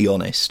completely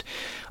honest,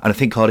 and I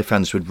think Cardiff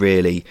fans would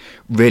really,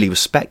 really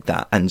respect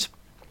that. And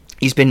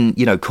he's been,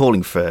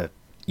 calling for,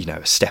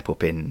 a step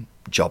up in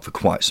job for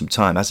quite some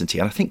time, hasn't he?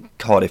 And I think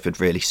Cardiff would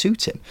really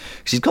suit him,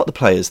 because he's got the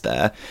players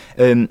there.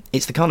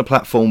 It's the kind of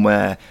platform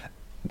where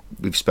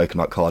we've spoken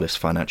about Cardiff's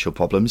financial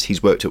problems.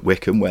 He's worked at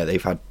Wycombe, where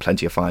they've had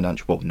plenty of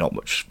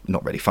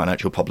not really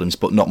financial problems,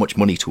 but not much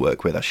money to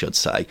work with, I should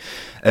say.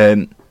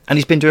 And And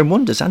he's been doing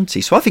wonders, hasn't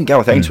he? So I think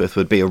Gareth Ainsworth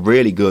would be a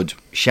really good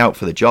shout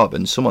for the job,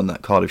 and someone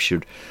that Cardiff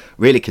should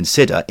really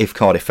consider if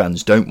Cardiff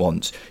fans don't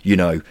want,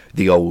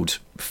 the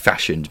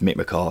old-fashioned Mick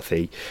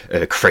McCarthy,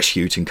 Chris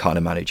Hughton kind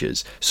of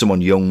managers.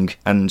 Someone young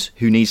and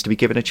who needs to be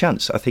given a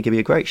chance. I think it'd be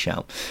a great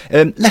shout.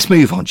 Let's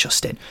move on,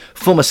 Justin.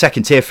 Former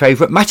second-tier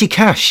favourite Matty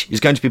Cash is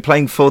going to be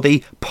playing for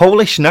the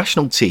Polish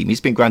national team. He's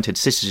been granted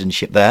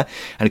citizenship there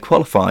and he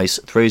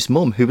qualifies through his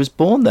mum, who was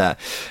born there.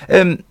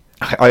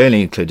 I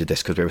only included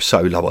this because we were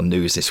so low on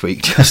news this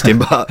week, Justin,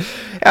 but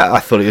I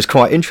thought it was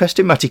quite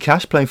interesting. Matty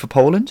Cash playing for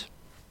Poland.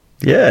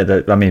 Yeah,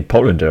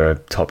 Poland are a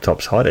top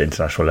side at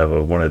international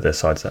level. One of the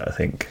sides that I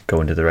think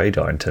go under the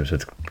radar in terms of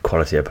the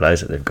quality of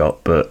players that they've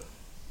got. But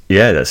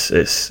yeah,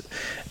 it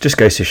just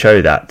goes to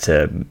show that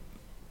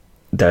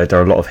there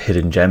are a lot of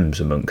hidden gems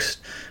amongst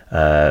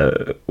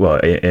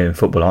in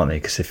football, aren't they?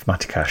 Because if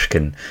Matty Cash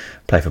can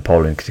play for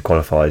Poland because he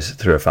qualifies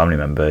through a family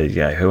member,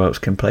 who else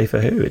can play for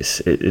who?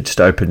 It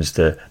just opens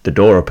the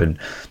door up and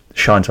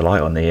shines a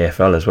light on the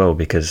EFL as well,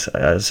 because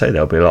as I say,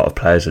 there'll be a lot of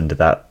players under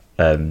that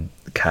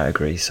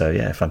category. So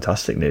yeah,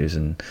 fantastic news.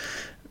 And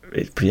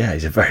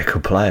he's a very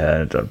good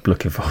player, and I'm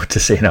looking forward to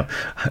seeing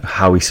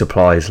how he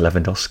supplies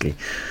Lewandowski.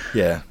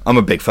 Yeah, I'm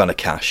a big fan of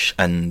Cash,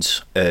 and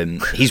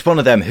he's one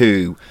of them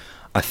who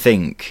I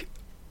think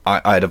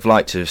I'd have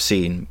liked to have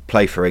seen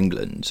play for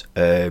England,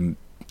 and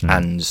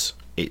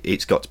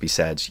it's got to be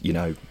said,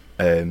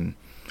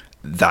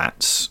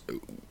 that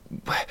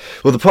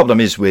the problem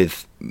is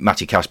with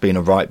Matty Cash being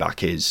a right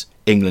back is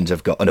England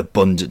have got an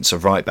abundance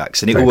of right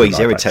backs, and it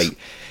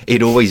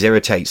always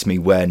irritates me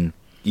when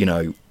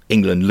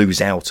England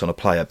lose out on a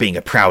player. Being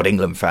a proud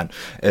England fan,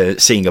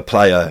 seeing a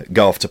player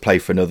go off to play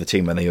for another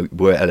team when they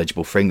were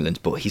eligible for England,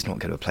 but he's not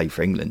going to play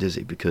for England, is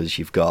he? Because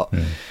you've got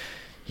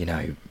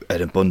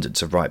an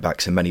abundance of right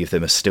backs, and many of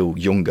them are still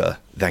younger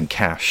than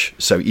Cash,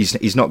 so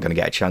he's not going to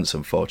get a chance,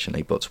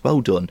 unfortunately. But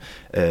well done,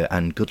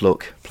 and good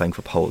luck playing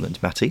for Poland,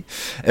 Matty.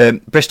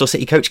 Bristol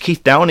City coach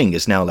Keith Downing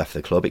has now left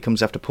the club. It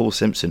comes after Paul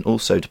Simpson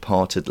also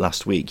departed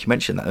last week. You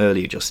mentioned that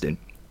earlier, Justin.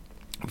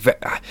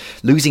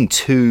 Losing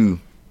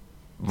two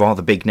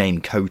rather big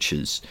name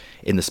coaches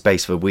in the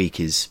space of a week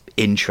is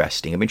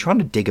interesting. I've been trying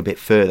to dig a bit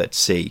further to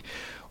see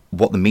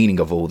what the meaning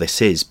of all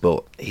this is,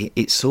 but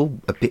it's all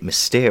a bit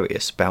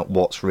mysterious about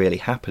what's really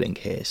happening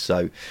here.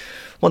 So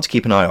one to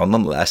keep an eye on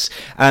nonetheless.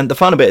 And the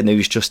final bit of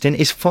news, Justin,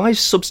 is 5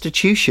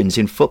 substitutions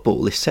in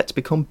football is set to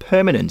become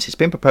permanent. It's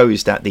been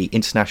proposed at the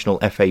International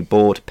FA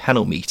Board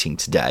panel meeting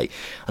today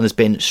and has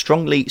been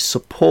strongly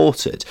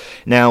supported.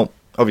 Now,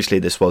 obviously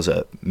this was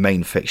a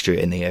main fixture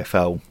in the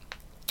AFL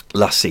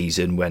last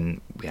season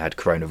when we had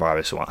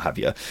coronavirus or what have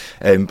you,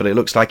 but it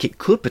looks like it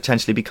could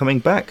potentially be coming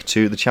back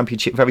to the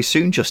Championship very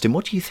soon. Justin,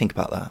 what do you think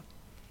about that?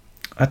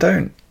 I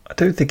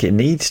don't think it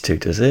needs to,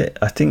 does it?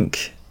 I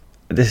think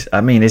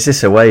is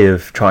this a way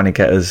of trying to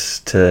get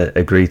us to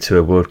agree to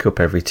a World Cup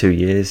every 2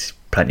 years,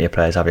 plenty of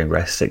players having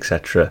rests,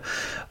 etc.?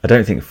 I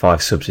don't think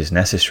 5 subs is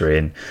necessary,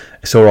 and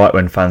it's all right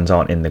when fans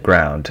aren't in the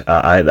ground.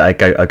 I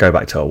go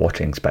back to our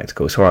watching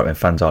spectacle. It's all right when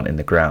fans aren't in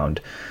the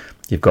ground.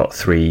 You've got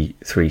three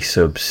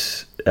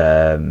subs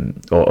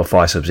or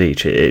 5 subs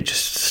each. It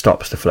just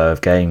stops the flow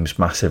of games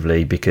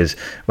massively, because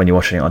when you're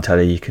watching it on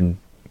telly, you can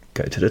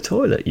go to the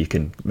toilet, you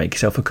can make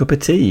yourself a cup of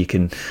tea, you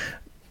can,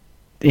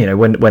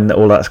 when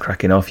all that's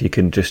cracking off, you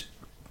can just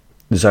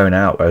zone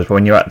out. Whereas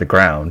when you're at the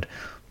ground,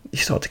 you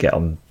start to get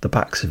on the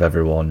backs of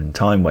everyone and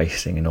time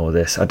wasting and all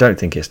this. I don't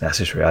think it's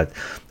necessary.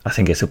 I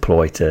think it's a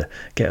ploy to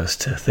get us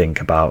to think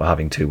about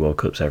having 2 World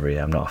Cups every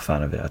year. I'm not a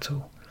fan of it at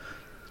all.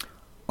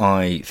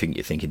 I think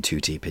you're thinking too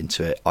deep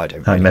into it. I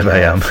don't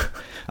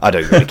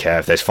really care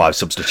if there's 5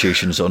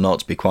 substitutions or not,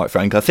 to be quite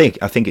frank. I think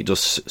it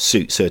does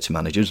suit certain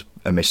managers.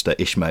 Mr.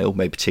 Ishmael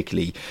may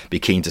particularly be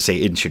keen to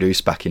see it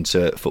introduced back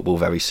into football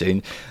very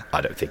soon. I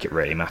don't think it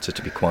really matters,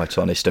 to be quite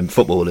honest. And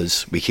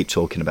footballers, we keep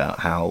talking about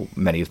how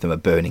many of them are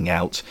burning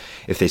out.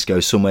 If this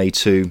goes some way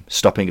to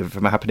stopping it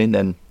from happening,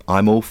 then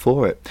I'm all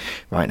for it.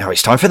 Right, now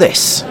it's time for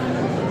this.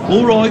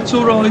 All right.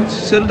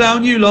 Settle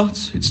down, you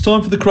lot. It's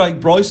time for the Craig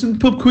Bryson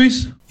pub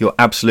quiz. You're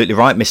absolutely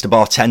right, Mr.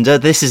 Bartender.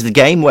 This is the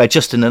game where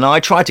Justin and I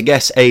try to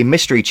guess a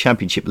mystery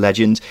Championship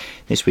legend.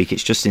 This week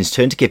it's Justin's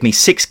turn to give me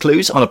 6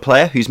 clues on a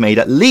player who's made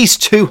at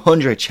least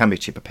 200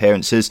 Championship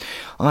appearances.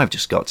 I've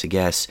just got to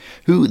guess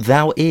who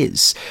thou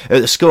is.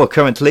 The score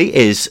currently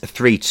is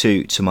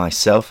 3-2 to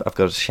myself. I've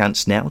got a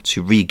chance now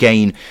to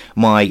regain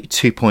my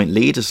 2-point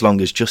lead, as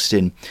long as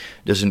Justin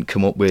doesn't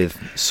come up with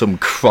some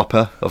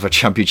cropper of a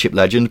Championship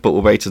legend, but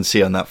we'll wait and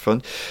see on that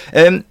front.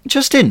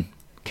 Justin,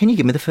 can you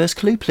give me the first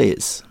clue,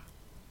 please?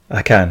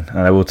 I can,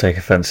 and I will take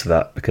offence to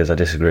that because I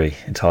disagree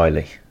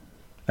entirely.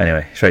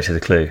 Anyway, straight to the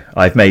clue.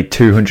 I've made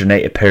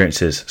 208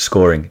 appearances,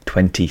 scoring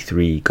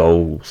 23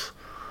 goals.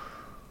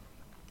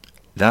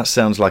 That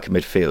sounds like a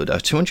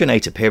midfielder.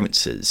 208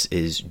 appearances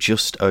is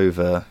just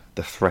over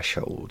the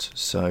threshold,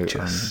 so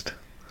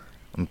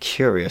I'm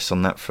curious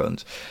on that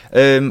front.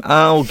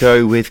 I'll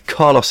go with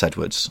Carlos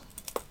Edwards.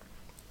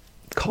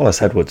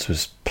 Carlos Edwards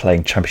was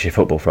playing Championship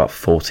football for about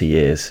 40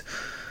 years.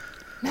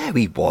 No,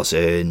 he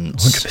wasn't.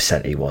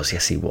 100% he was.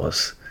 Yes, he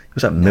was.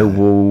 Was that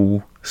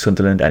Millwall,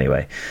 Sunderland?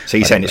 Anyway. So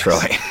you're saying it's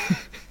right?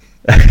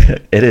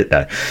 It is.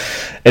 No.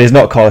 It is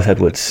not Carlos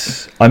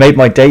Edwards. I made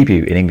my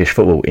debut in English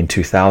football in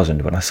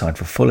 2000 when I signed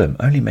for Fulham,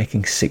 only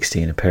making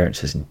 16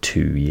 appearances in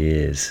 2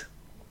 years.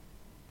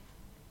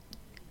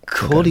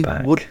 Corley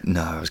Wood?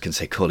 No, I was going to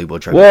say Corley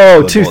Woodrow.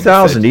 Whoa,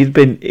 2000. He'd have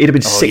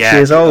been 6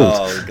 years old.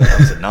 Oh, God, that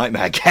was a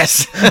nightmare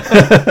guess.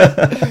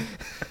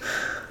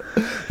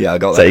 Yeah, I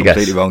got that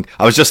completely wrong.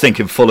 I was just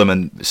thinking Fulham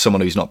and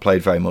someone who's not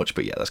played very much,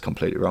 but yeah, that's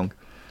completely wrong.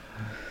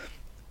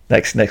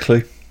 Next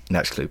clue.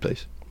 Next clue,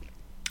 please.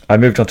 I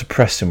moved on to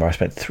Preston, where I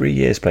spent 3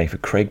 years playing for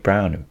Craig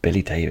Brown and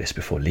Billy Davis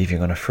before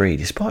leaving on a free.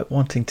 Despite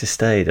wanting to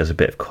stay, there was a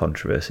bit of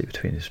controversy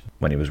between us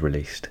when he was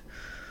released.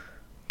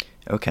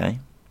 Okay.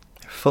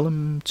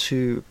 Fulham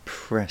to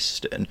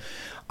Preston.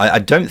 I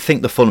don't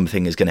think the Fulham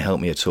thing is going to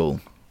help me at all,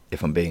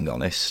 if I'm being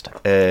honest.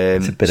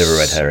 It's a bit of a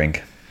red herring.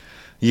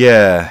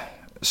 Yeah.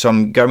 So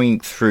I'm going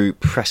through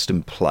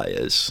Preston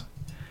players,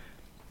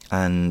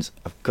 and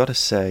I've got to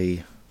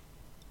say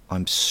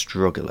I'm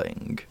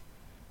struggling.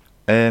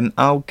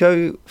 I'll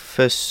go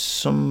for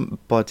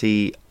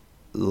somebody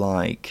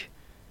like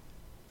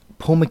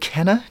Paul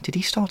McKenna. Did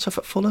he start off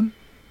at Fulham?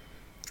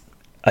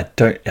 I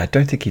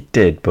don't think he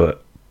did,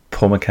 but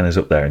Paul McKenna's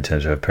up there in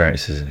terms of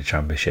appearances in the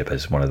Championship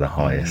as one of the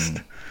highest.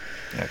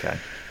 Okay.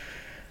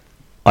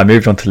 I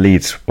moved on to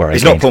Leeds, where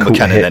it's not Paul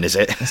McKenna, then, is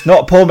it? It's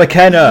not Paul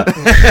McKenna.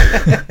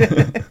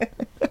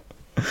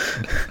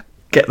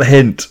 Get the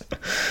hint.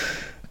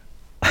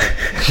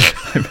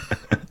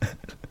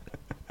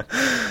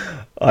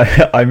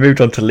 I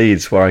moved on to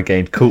Leeds, where I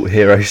gained cult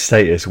hero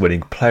status,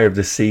 winning Player of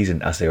the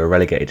Season as they were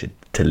relegated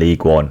to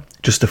League One.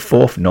 Just the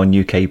fourth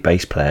non-UK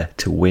based player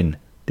to win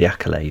the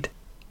accolade.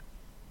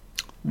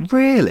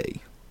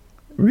 Really?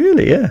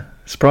 Really, yeah.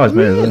 Surprised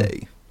me.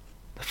 Really?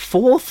 The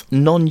fourth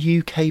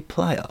non-UK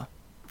player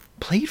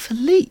played for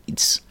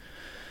Leeds?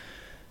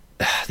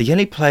 The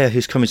only player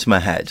who's coming to my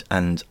head,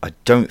 and I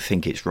don't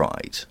think it's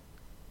right,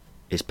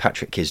 is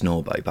Patrick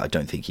Kisnorbo, but I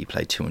don't think he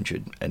played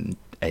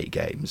 208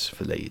 games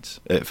for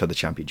Leeds, for the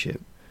Championship.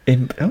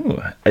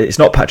 It's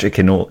not Patrick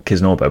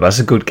Kisnorbo, but that's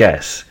a good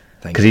guess.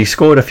 Because he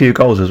scored a few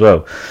goals as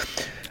well.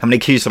 How many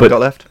cues have I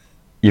got left?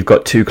 You've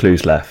got 2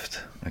 clues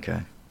left.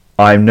 Okay.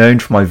 I'm known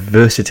for my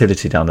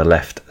versatility down the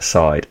left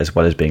side, as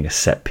well as being a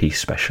set-piece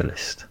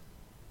specialist.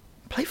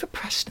 Played for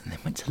Preston, then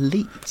went to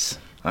Leeds.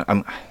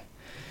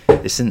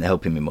 This isn't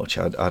helping me much.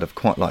 I'd have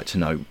quite liked to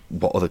know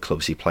what other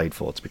clubs he played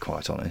for, to be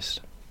quite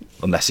honest.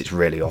 Unless it's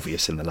really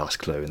obvious in the last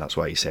clue, and that's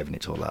why you're saving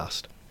it till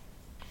last.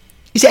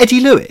 Is it Eddie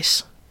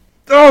Lewis?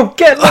 Oh,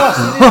 get lost!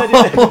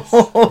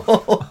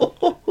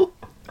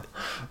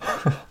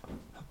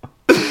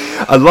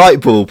 A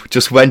light bulb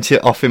just went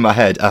off in my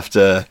head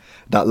after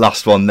that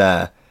last one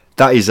there.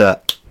 That is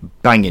a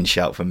banging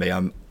shout for me.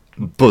 I'm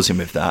buzzing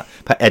with that.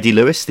 But Eddie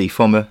Lewis, the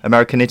former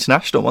American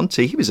international, wasn't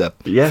he? He was a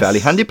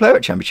fairly handy player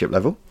at Championship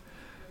level.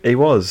 He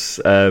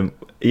was.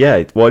 He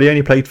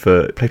only played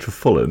for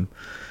Fulham.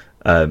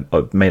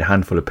 Made a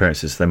handful of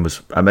appearances. Then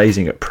was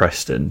amazing at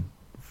Preston.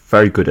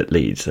 Very good at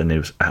Leeds, and he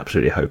was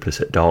absolutely hopeless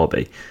at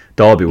Derby.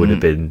 Derby would have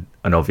been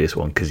an obvious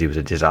one because he was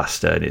a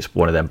disaster, and it's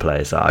one of them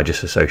players that I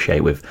just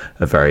associate with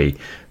a very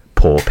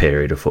poor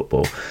period of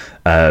football.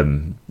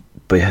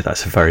 But yeah,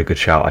 that's a very good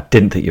shout. I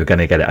didn't think you were going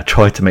to get it. I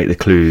tried to make the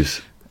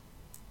clues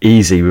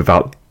easy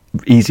but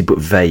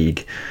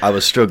vague. I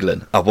was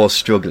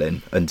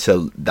struggling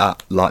until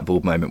that light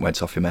bulb moment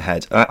went off in my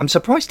head. I'm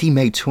surprised he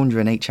made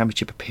 208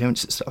 Championship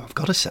appearances, though, I've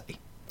got to say.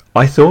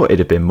 I thought it'd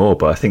have been more,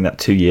 but I think that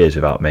 2 years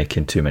without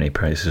making too many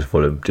appearances for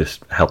Fulham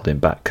just held him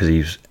back because he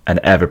was an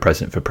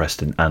ever-present for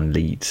Preston and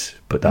Leeds,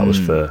 but that was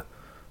for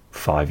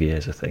 5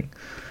 years, I think.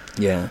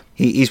 Yeah,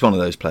 he's one of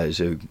those players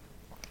who,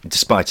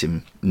 despite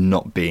him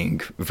not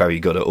being very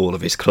good at all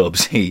of his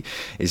clubs,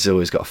 he's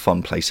always got a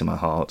fond place in my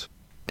heart.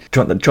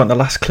 Do you want the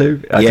last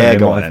clue?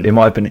 It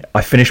might have been.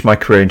 I finished my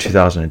career in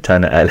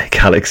 2010 at LA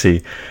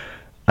Galaxy,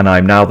 and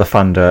I'm now the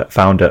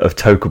founder of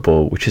Toka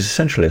Ball, which is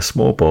essentially a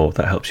small ball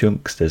that helps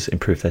youngsters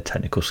improve their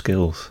technical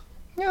skills.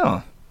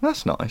 Yeah,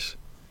 that's nice.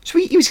 So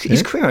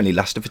his career only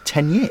lasted for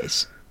 10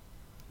 years?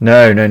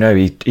 No.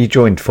 He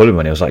joined Fulham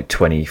when he was like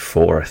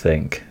 24, I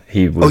think.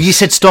 You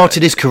said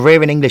started his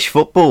career in English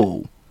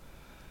football.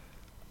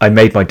 I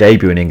made my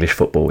debut in English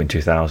football in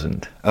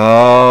 2000.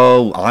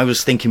 Oh, I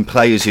was thinking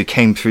players who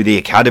came through the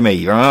academy.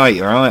 You're right.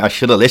 I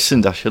should have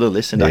listened. Yeah.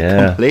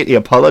 I completely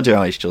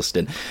apologise,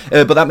 Justin.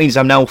 But that means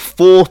I'm now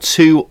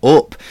 4-2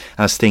 up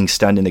as things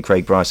stand in the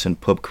Craig Bryson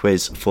pub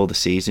quiz for the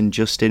season.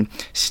 Justin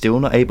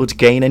still not able to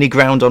gain any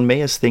ground on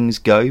me as things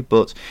go,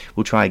 but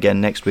we'll try again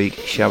next week,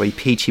 shall we,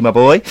 Peachy, my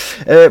boy?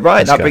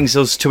 That brings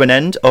us to an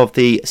end of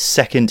the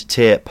second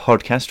tier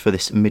podcast for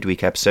this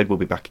midweek episode. We'll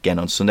be back again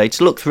on Sunday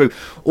to look through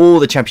all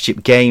the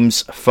Championship games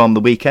from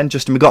the weekend.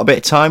 Justin, we've got a bit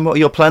of time. What are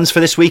your plans for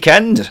this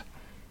weekend?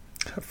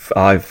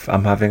 I'm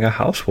having a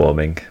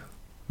housewarming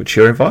which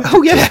you're invited.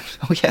 Oh yeah,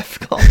 I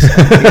forgot.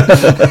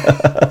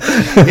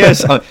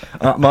 Yes,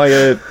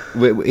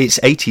 it's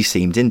 80s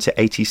themed, isn't it?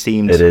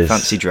 80s themed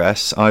fancy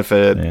dress. I've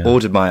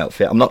ordered my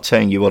outfit. I'm not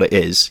telling you what it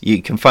is.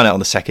 You can find out on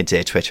the Second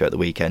Tier Twitter at the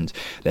weekend,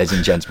 ladies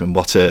and gentlemen,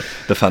 what the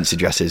fancy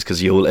dress is,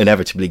 because you'll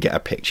inevitably get a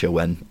picture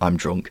when I'm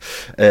drunk.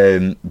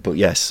 But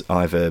yes,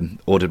 I've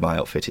ordered my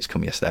outfit. It's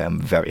come yesterday. I'm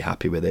very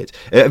happy with it.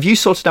 Have you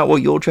sorted out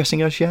what you're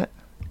dressing as yet?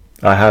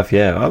 I have,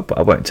 yeah.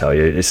 I won't tell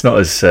you. It's not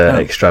as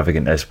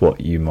extravagant as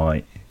what you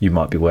might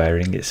be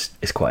wearing.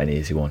 It's quite an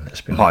easy one.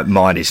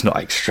 Mine is not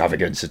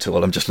extravagant at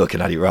all. I'm just looking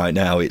at it right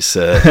now. It's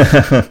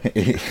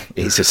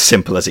it's as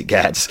simple as it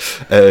gets.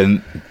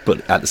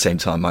 But at the same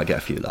time, might get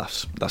a few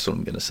laughs. That's what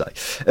I'm going to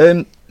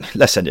say.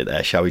 Let's end it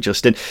there, shall we,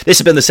 Justin? This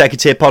has been the Second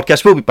Tier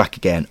Podcast. We'll be back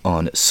again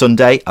on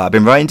Sunday. I've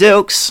been Ryan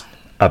Dilks.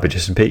 I've been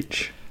Justin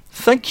Peach.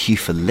 Thank you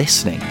for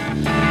listening.